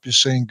copper up, you're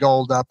seeing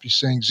gold up, you're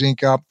seeing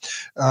zinc up,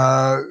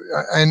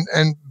 and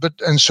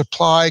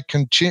supply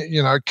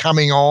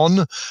coming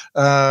on.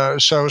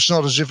 So it's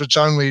not as if it's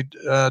only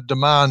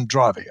demand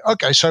driving.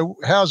 Okay, so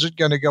how's it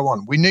going to go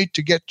on? We need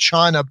to get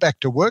China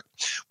back to work.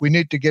 We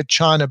need to get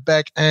China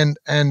back and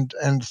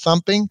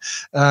thumping,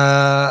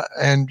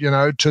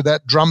 to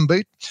that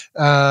drumbeat.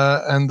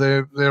 And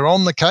they're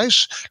on the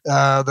case.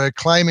 They're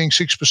claiming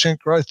 6%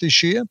 growth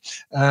this year,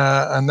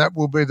 and that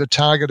will be the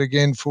target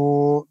again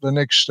for the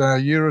next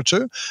year or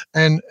two.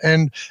 And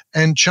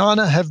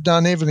China have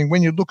done everything.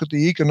 When you look at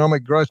the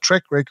economic growth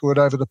track record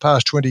over the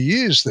past 20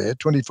 years,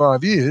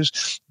 25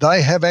 years,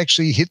 they have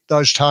actually hit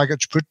those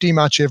targets pretty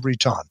much every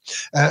time.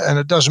 And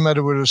it doesn't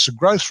matter whether it's the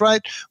growth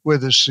rate,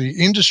 whether it's the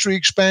industry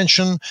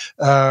expansion,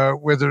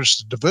 whether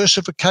it's the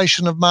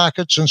diversification of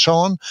markets and so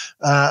on.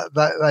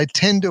 They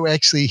tend to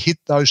actually hit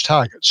those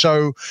targets.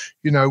 So,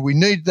 we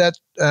need that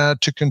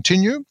to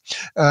continue.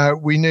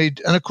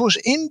 And of course,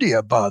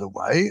 India, by the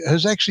way,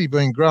 has actually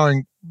been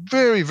growing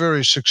very,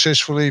 very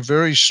successfully,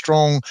 very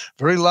strong,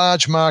 very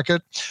large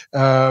market,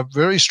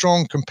 very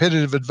strong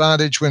competitive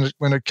advantage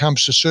when it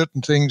comes to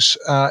certain things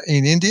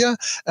in India.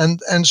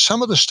 And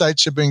some of the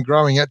states have been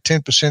growing at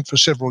 10% for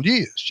several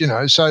years,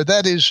 so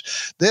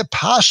they're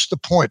past the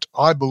point,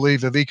 I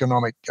believe, of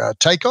economic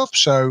takeoff.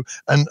 So,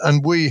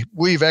 and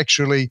we've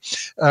actually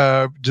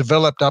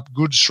developed up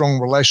good, strong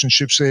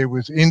relationships there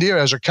with India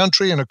as a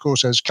country and, of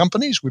course, as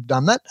companies. We've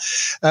done that.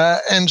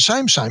 And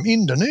same,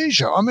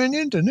 Indonesia. I mean,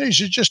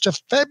 Indonesia is just a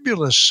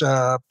fabulous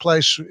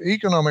place,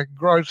 economic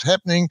growth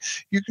happening.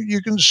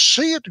 You can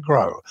see it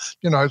grow.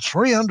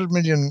 300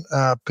 million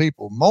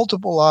people,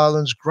 multiple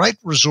islands, great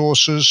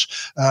resources,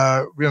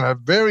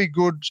 very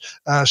good,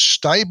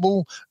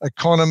 stable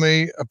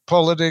economy,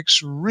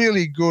 politics,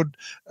 really good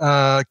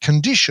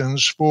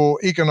conditions for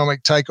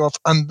economic takeoff,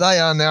 and they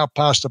are now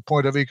past the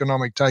point of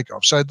economic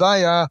takeoff. So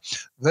they are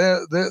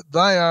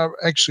They are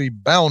actually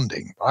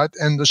bounding, right?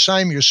 And the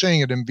same, you're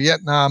seeing it in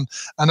Vietnam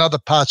and other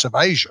parts of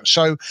Asia.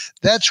 So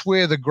that's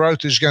where the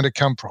growth is going to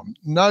come from.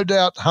 No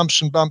doubt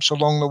humps and bumps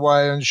along the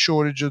way and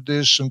shortage of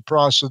this and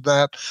price of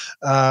that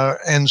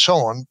and so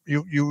on.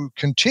 You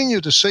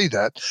continue to see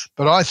that,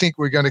 but I think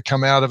we're going to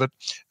come out of it,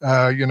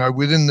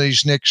 within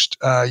these next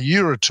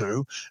year or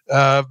two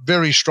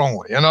very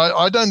strongly. And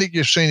I don't think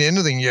you've seen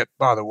anything yet,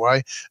 by the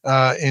way,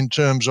 in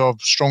terms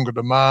of stronger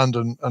demand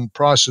and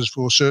prices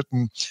for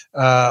certain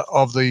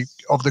of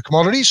the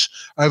commodities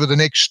over the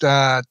next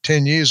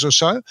 10 years or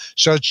so.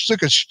 So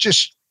it's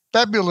just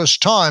fabulous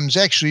times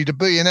actually to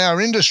be in our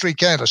industry,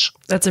 Candice.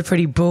 That's a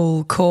pretty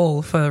bull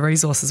call for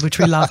resources, which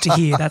we love to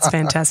hear. That's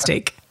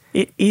fantastic.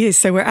 It is.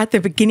 So we're at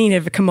the beginning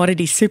of a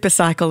commodity super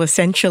cycle,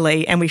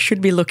 essentially, and we should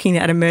be looking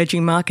at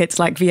emerging markets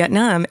like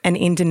Vietnam and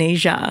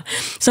Indonesia.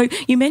 So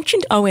you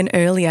mentioned, Owen,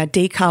 earlier,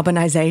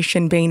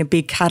 decarbonisation being a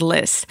big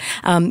catalyst.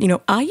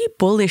 Are you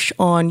bullish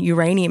on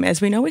uranium? As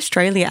we know,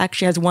 Australia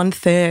actually has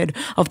 1/3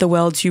 of the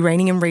world's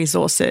uranium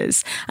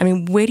resources. I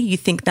mean, where do you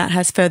think that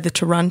has further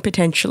to run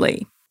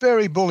potentially?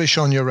 Very bullish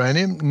on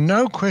uranium,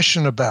 no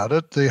question about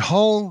it. The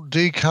whole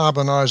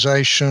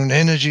decarbonisation,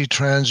 energy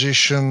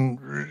transition,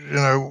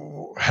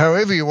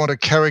 however you want to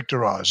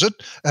characterise it,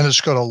 and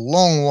it's got a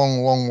long,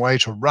 long, long way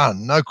to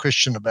run, no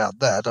question about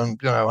that. And,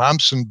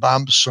 humps and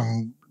bumps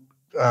and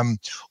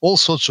all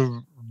sorts of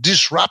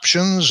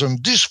disruptions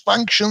and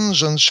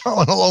dysfunctions and so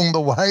on along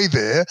the way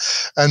there,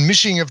 and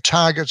missing of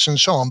targets and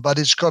so on, but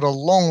it's got a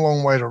long,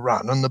 long way to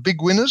run. And the big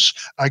winners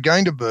are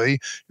going to be,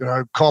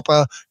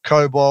 copper,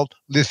 cobalt,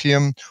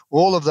 lithium,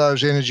 all of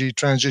those energy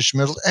transition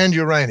metals, and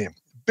uranium.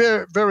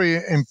 Very, very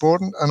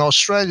important. And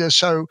Australia is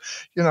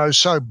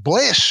so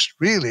blessed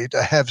really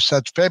to have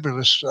such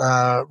fabulous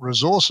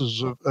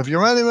resources of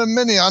uranium, and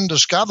many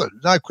undiscovered,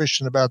 no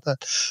question about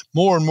that.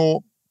 More and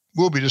more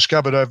will be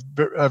discovered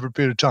over a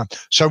period of time.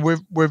 So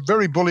we're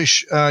very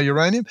bullish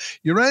uranium.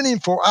 Uranium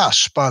for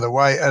us, by the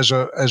way, as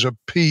a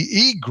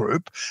PE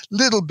group,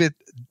 little bit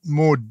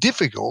more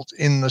difficult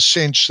in the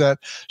sense that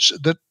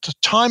the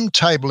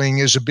timetabling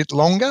is a bit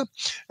longer.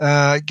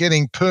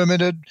 Getting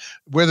permitted,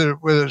 whether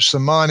it's the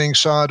mining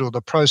side or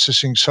the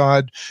processing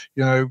side,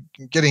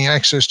 getting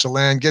access to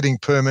land, getting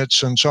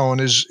permits and so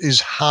on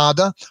is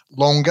harder,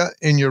 longer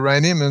in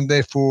uranium, and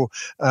therefore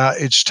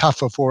it's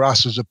tougher for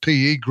us as a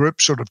PE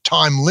group, sort of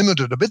time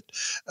limited a bit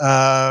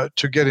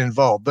to get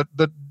involved. But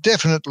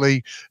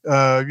definitely,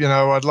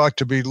 I'd like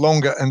to be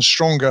longer and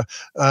stronger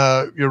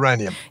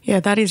uranium.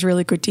 Yeah, that is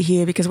really good to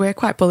hear, because we're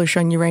quite bullish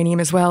on uranium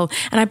as well.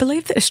 And I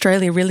believe that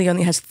Australia really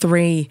only has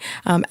 3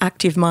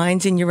 active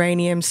mines in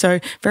uranium. So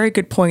very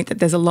good point that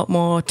there's a lot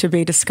more to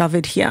be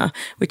discovered here,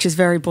 which is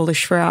very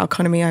bullish for our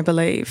economy, I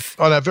believe.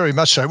 Oh, no, very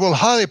much so. Well,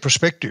 highly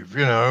prospective,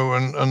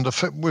 and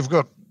we've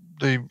got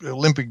the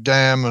Olympic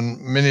Dam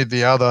and many of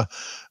the other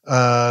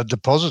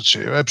deposits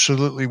here,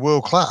 absolutely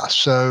world class.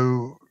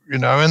 So,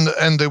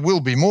 and there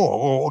will be more,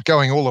 or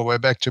going all the way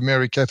back to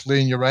Mary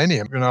Kathleen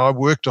uranium. I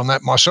worked on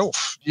that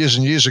myself years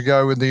and years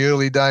ago in the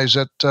early days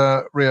at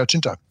Rio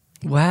Tinto.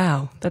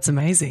 Wow, that's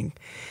amazing.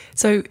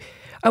 So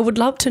I would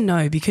love to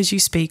know, because you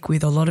speak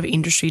with a lot of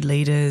industry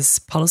leaders,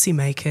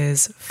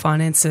 policymakers,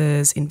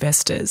 financiers,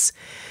 investors.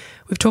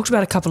 We've talked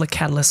about a couple of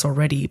catalysts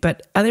already,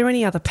 but are there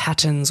any other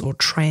patterns or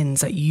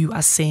trends that you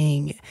are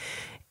seeing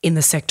in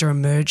the sector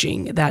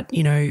emerging that,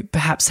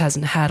 perhaps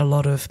hasn't had a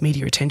lot of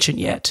media attention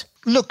yet?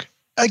 Look,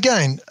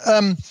 again,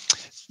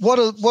 what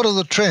are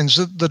the trends?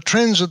 The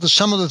trends are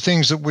some of the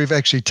things that we've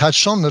actually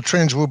touched on. The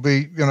trends will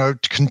be,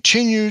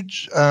 continued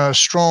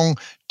strong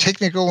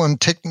technical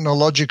and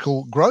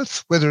technological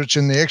growth, whether it's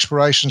in the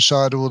exploration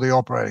side or the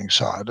operating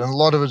side. And a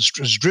lot of it's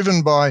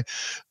driven by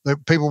the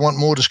people want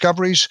more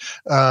discoveries.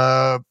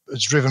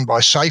 It's driven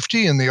by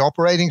safety in the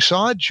operating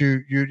side,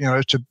 to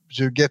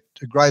get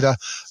greater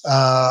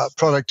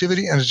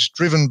productivity, and it's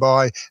driven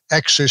by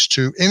access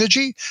to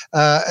energy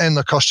and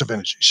the cost of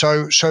energy.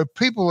 So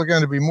people are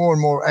going to be more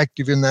and more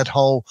active in that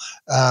whole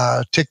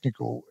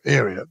technical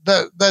area.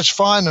 That's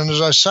fine. And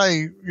as I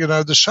say,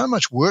 there's so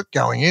much work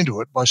going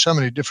into it by so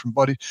many different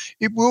bodies.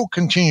 It will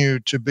continue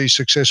to be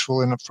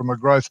successful from a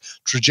growth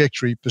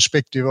trajectory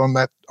perspective on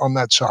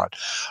that side.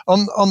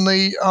 On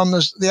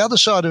the other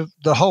side of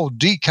the whole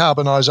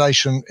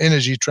decarbonisation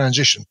energy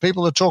transition,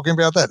 people are talking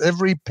about that.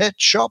 Every pet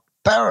shop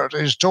parrot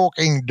is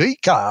talking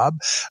decarb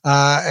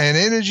and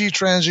energy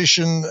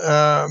transition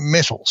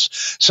metals.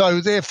 So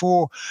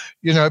therefore,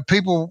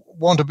 people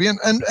want to be in,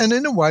 and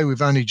in a way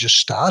we've only just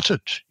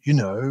started.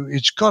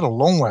 It's got a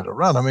long way to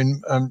run. I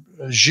mean,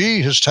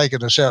 Xi has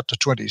taken us out to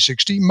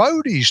 2060.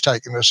 Modi's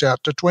taken us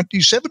out to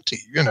 2070,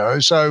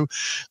 so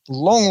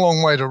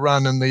long way to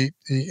run in the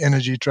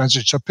energy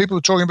transition. So people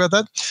are talking about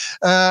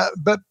that.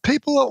 But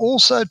people are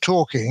also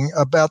talking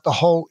about the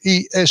whole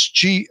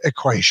ESG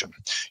equation,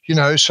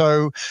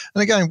 so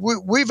And again,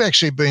 we've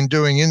actually been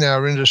doing in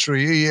our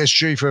industry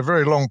ESG for a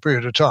very long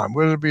period of time,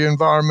 whether it be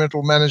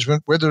environmental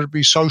management, whether it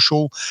be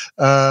social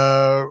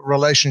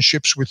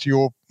relationships with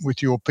your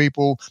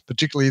people,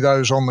 particularly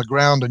those on the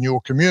ground in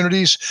your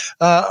communities,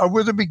 or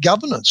whether it be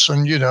governance.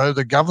 And,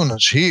 the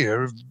governance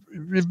here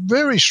is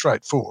very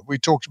straightforward. We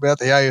talked about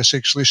the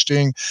ASX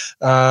listing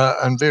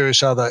and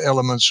various other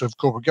elements of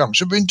corporate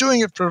governance. We've been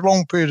doing it for a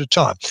long period of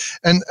time.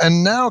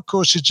 And now, of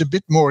course, it's a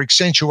bit more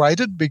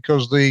accentuated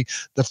because the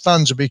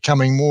funds are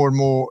becoming more and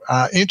more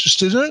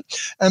interested in it,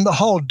 and the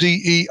whole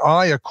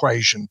DEI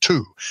equation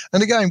too.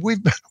 And again,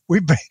 we've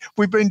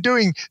been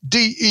doing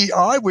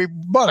DEI. We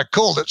might have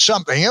called it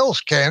something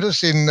else,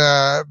 Candice,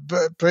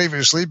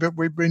 previously, but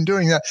we've been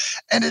doing that,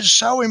 and it's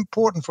so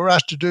important for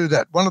us to do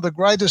that. One of the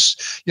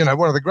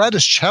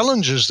greatest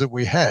challenges that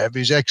we have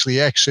is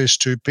actually access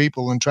to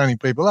people and training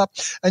people up,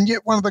 and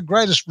yet one of the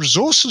greatest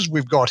resources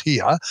we've got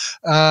here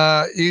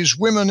is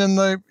women in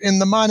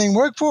the mining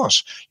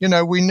workforce.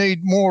 We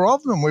need more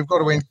of them. We've got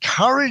to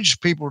encourage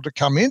people to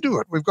come into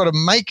it. We've got to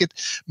make it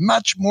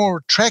much more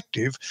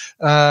attractive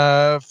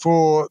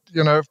for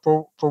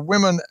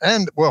women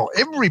and, well,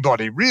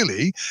 everybody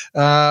really,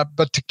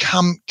 but to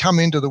come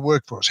into the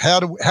workforce. How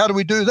do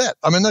we do that?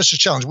 I mean, that's the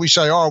challenge. We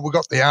say, we've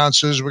got the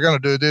answers. We're going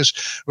to do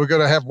this. We're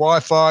going to have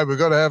Wi-Fi. We've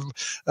got to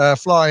have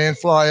fly in,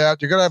 fly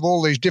out. You've got to have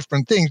all these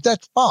different things.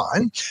 That's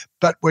fine,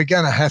 but we're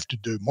going to have to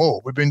do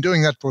more. We've been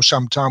doing that for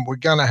some time. We're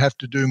going to have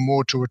to do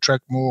more to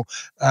attract more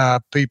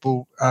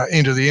people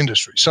into the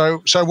industry.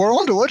 So we're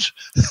onto it.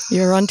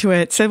 You're onto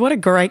it. So what a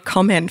great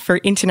comment for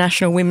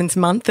International Women's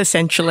Month,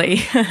 essentially,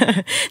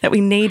 that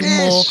we need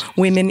more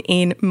women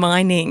in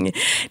mining.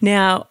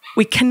 Now,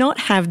 we cannot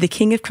have the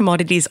King of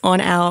Commodities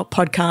on our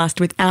podcast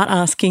without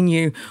asking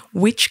you,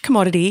 which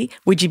commodity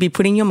would you be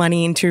putting your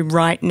money into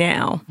right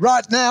now?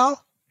 Right now,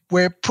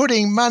 we're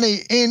putting money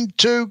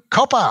into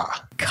copper.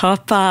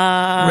 Copper.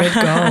 Red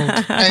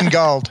gold. And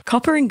gold.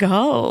 Copper and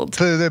gold.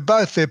 So they're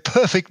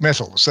perfect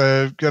metals.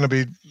 They're going to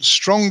be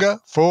stronger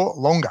for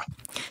longer.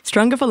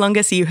 Stronger for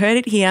longer. So you heard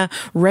it here.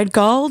 Red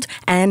gold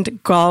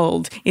and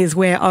gold is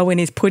where Owen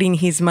is putting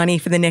his money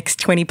for the next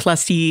 20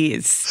 plus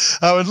years.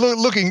 And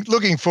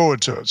looking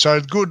forward to it.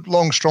 So good,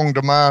 long, strong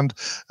demand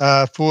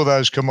for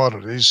those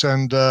commodities,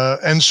 and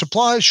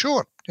supply is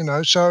short.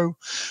 So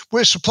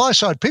we're supply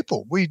side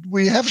people. We've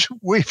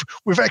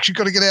actually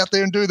got to get out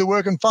there and do the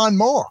work and find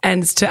more.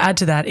 And to add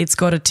to that, it's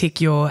got to tick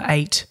your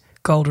 8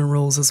 golden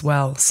rules as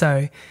well.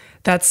 So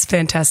that's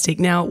fantastic.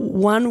 Now,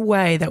 one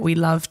way that we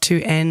love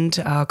to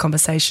end our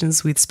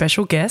conversations with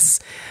special guests,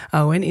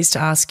 Owen, is to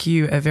ask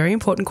you a very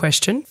important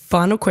question.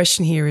 Final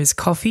question here is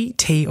coffee,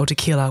 tea, or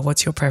tequila.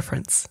 What's your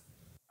preference?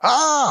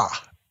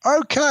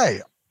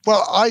 Okay.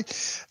 Well, I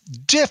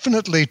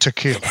definitely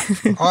tequila.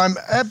 I'm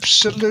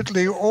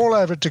absolutely all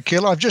over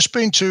tequila. I've just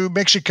been to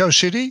Mexico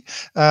City,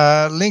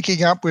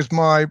 linking up with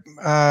my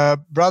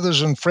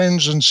brothers and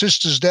friends and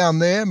sisters down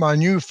there, my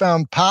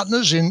newfound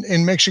partners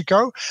in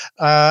Mexico,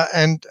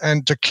 and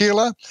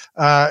tequila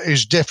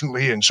is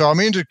definitely in. So I'm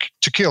into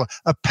tequila.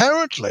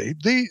 Apparently,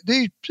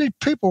 the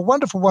people,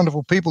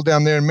 wonderful people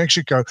down there in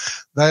Mexico,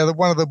 they are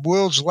one of the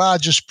world's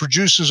largest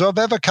producers of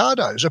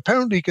avocados.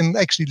 Apparently, you can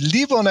actually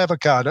live on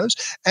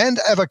avocados and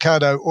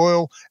avocado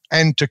oil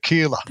and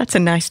tequila. That's a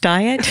nice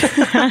diet.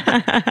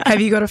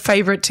 Have you got a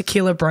favourite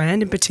tequila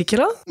brand in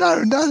particular?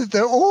 No,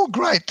 they're all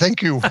great.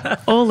 Thank you.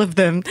 All of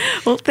them.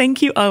 Well,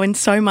 thank you, Owen,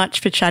 so much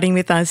for chatting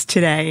with us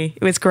today.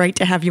 It was great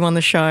to have you on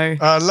the show.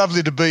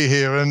 Lovely to be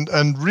here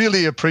and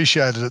really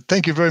appreciated it.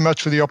 Thank you very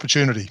much for the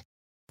opportunity.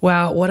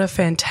 Wow, what a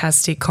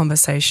fantastic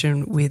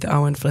conversation with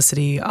Owen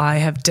Felicity. I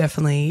have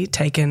definitely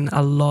taken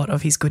a lot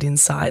of his good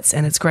insights,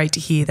 and it's great to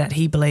hear that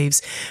he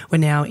believes we're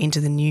now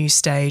into the new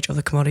stage of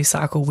the commodity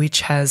cycle,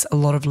 which has a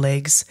lot of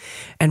legs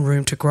and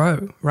room to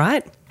grow,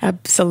 right?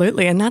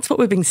 Absolutely. And that's what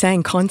we've been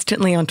saying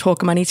constantly on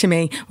Talk Money to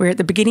Me. We're at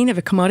the beginning of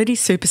a commodity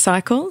super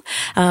cycle.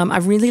 I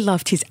really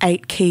loved his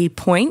 8 key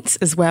points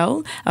as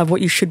well of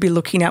what you should be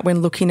looking at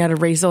when looking at a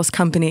resource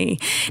company.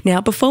 Now,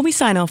 before we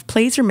sign off,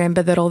 please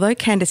remember that although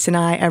Candice and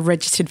I are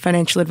registered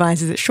financial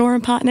advisors at Shaw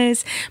 &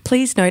 Partners,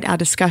 please note our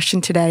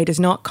discussion today does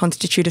not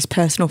constitute as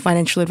personal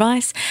financial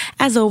advice.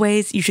 As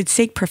always, you should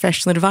seek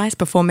professional advice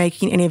before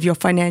making any of your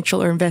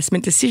financial or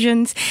investment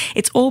decisions.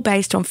 It's all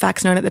based on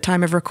facts known at the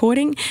time of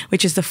recording,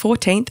 which is the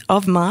 14th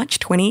of March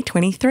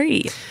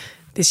 2023.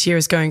 This year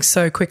is going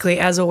so quickly.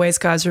 As always,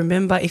 guys,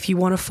 remember, if you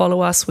want to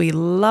follow us, we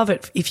love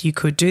it if you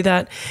could do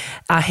that.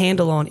 Our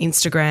handle on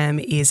Instagram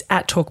is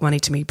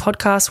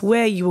 @TalkMoneyToMePodcast,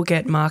 where you will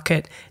get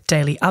market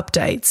daily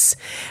updates.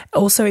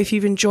 Also, if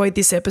you've enjoyed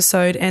this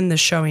episode and the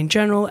show in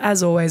general,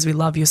 as always, we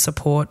love your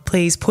support.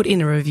 Please put in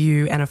a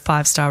review and a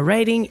 5-star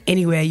rating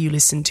anywhere you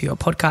listen to your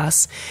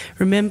podcasts.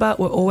 Remember,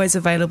 we're always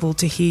available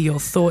to hear your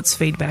thoughts,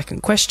 feedback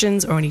and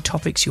questions, or any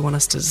topics you want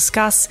us to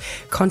discuss.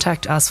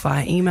 Contact us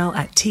via email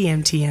at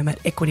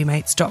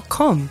tmtm@equitymates.com.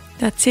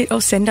 That's it.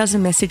 Or send us a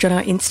message on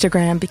our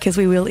Instagram, because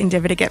we will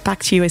endeavour to get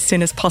back to you as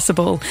soon as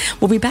possible.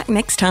 We'll be back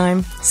next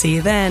time. See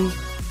you then.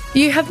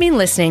 You have been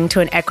listening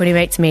to an Equity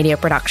Mates Media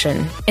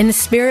production. In the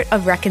spirit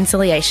of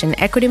reconciliation,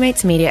 Equity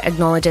Mates Media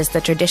acknowledges the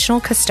traditional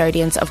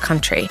custodians of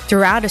country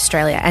throughout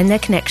Australia and their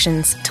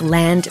connections to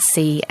land,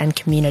 sea and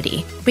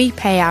community. We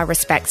pay our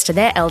respects to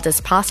their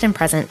elders past and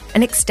present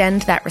and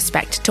extend that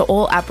respect to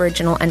all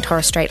Aboriginal and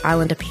Torres Strait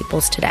Islander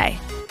peoples today.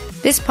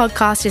 This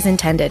podcast is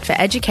intended for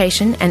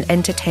education and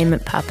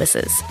entertainment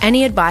purposes.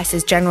 Any advice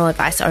is general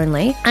advice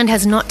only and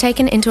has not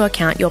taken into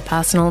account your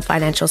personal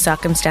financial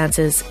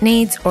circumstances,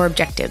 needs, or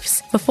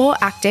objectives. Before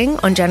acting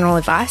on general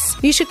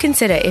advice, you should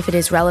consider if it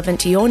is relevant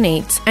to your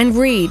needs and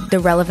read the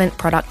relevant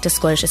product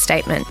disclosure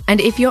statement.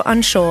 And if you're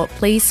unsure,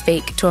 please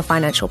speak to a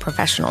financial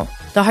professional.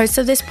 The hosts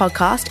of this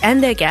podcast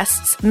and their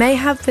guests may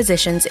have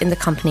positions in the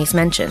companies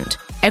mentioned.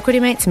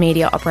 Equity Mates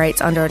Media operates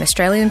under an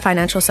Australian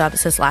Financial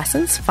Services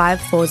Licence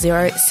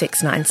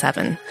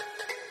 540697.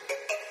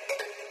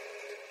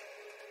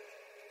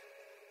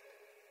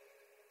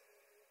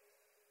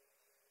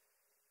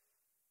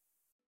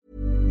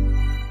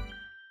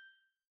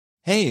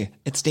 Hey,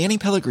 it's Danny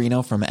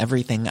Pellegrino from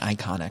Everything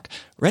Iconic.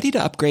 Ready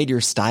to upgrade your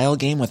style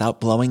game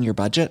without blowing your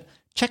budget?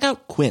 Check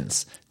out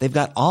Quince. They've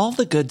got all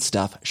the good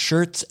stuff,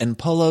 shirts and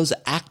polos,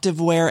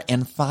 activewear,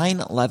 and fine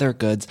leather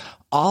goods,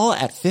 all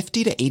at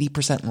 50 to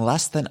 80%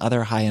 less than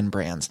other high-end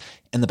brands.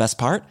 And the best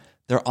part?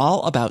 They're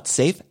all about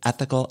safe,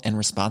 ethical, and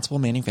responsible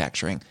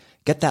manufacturing.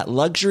 Get that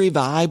luxury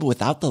vibe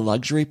without the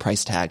luxury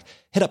price tag.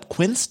 Hit up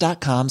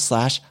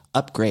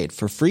quince.com/upgrade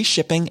for free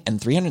shipping and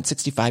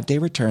 365-day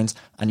returns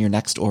on your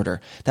next order.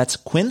 That's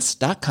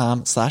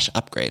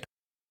quince.com/upgrade.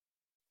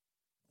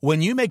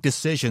 When you make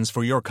decisions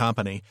for your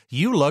company,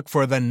 you look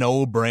for the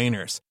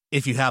no-brainers.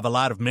 If you have a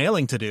lot of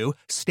mailing to do,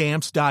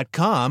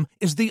 Stamps.com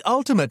is the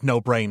ultimate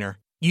no-brainer.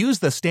 Use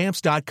the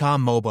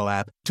Stamps.com mobile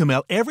app to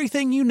mail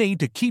everything you need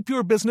to keep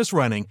your business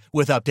running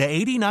with up to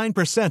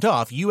 89%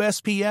 off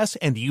USPS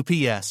and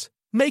UPS.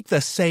 Make the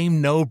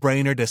same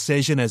no-brainer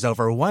decision as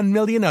over 1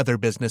 million other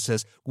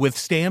businesses with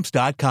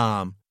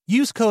Stamps.com.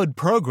 Use code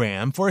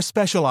PROGRAM for a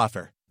special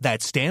offer.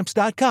 That's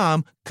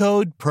Stamps.com,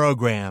 code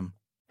PROGRAM.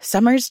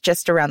 Summer's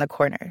just around the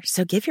corner,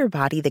 so give your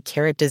body the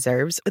care it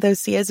deserves with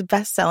Osea's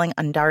best-selling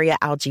Undaria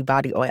Algae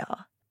Body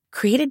Oil.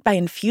 Created by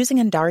infusing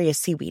Undaria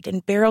seaweed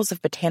in barrels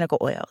of botanical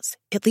oils,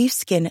 it leaves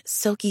skin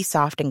silky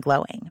soft and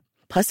glowing.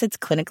 Plus, it's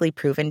clinically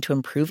proven to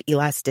improve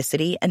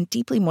elasticity and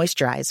deeply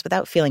moisturize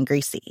without feeling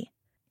greasy.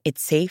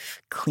 It's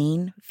safe,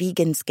 clean,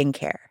 vegan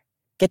skincare.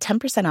 Get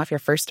 10% off your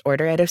first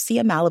order at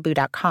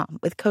OseaMalibu.com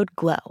with code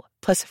GLOW,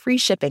 plus free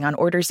shipping on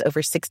orders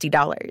over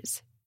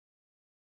 $60.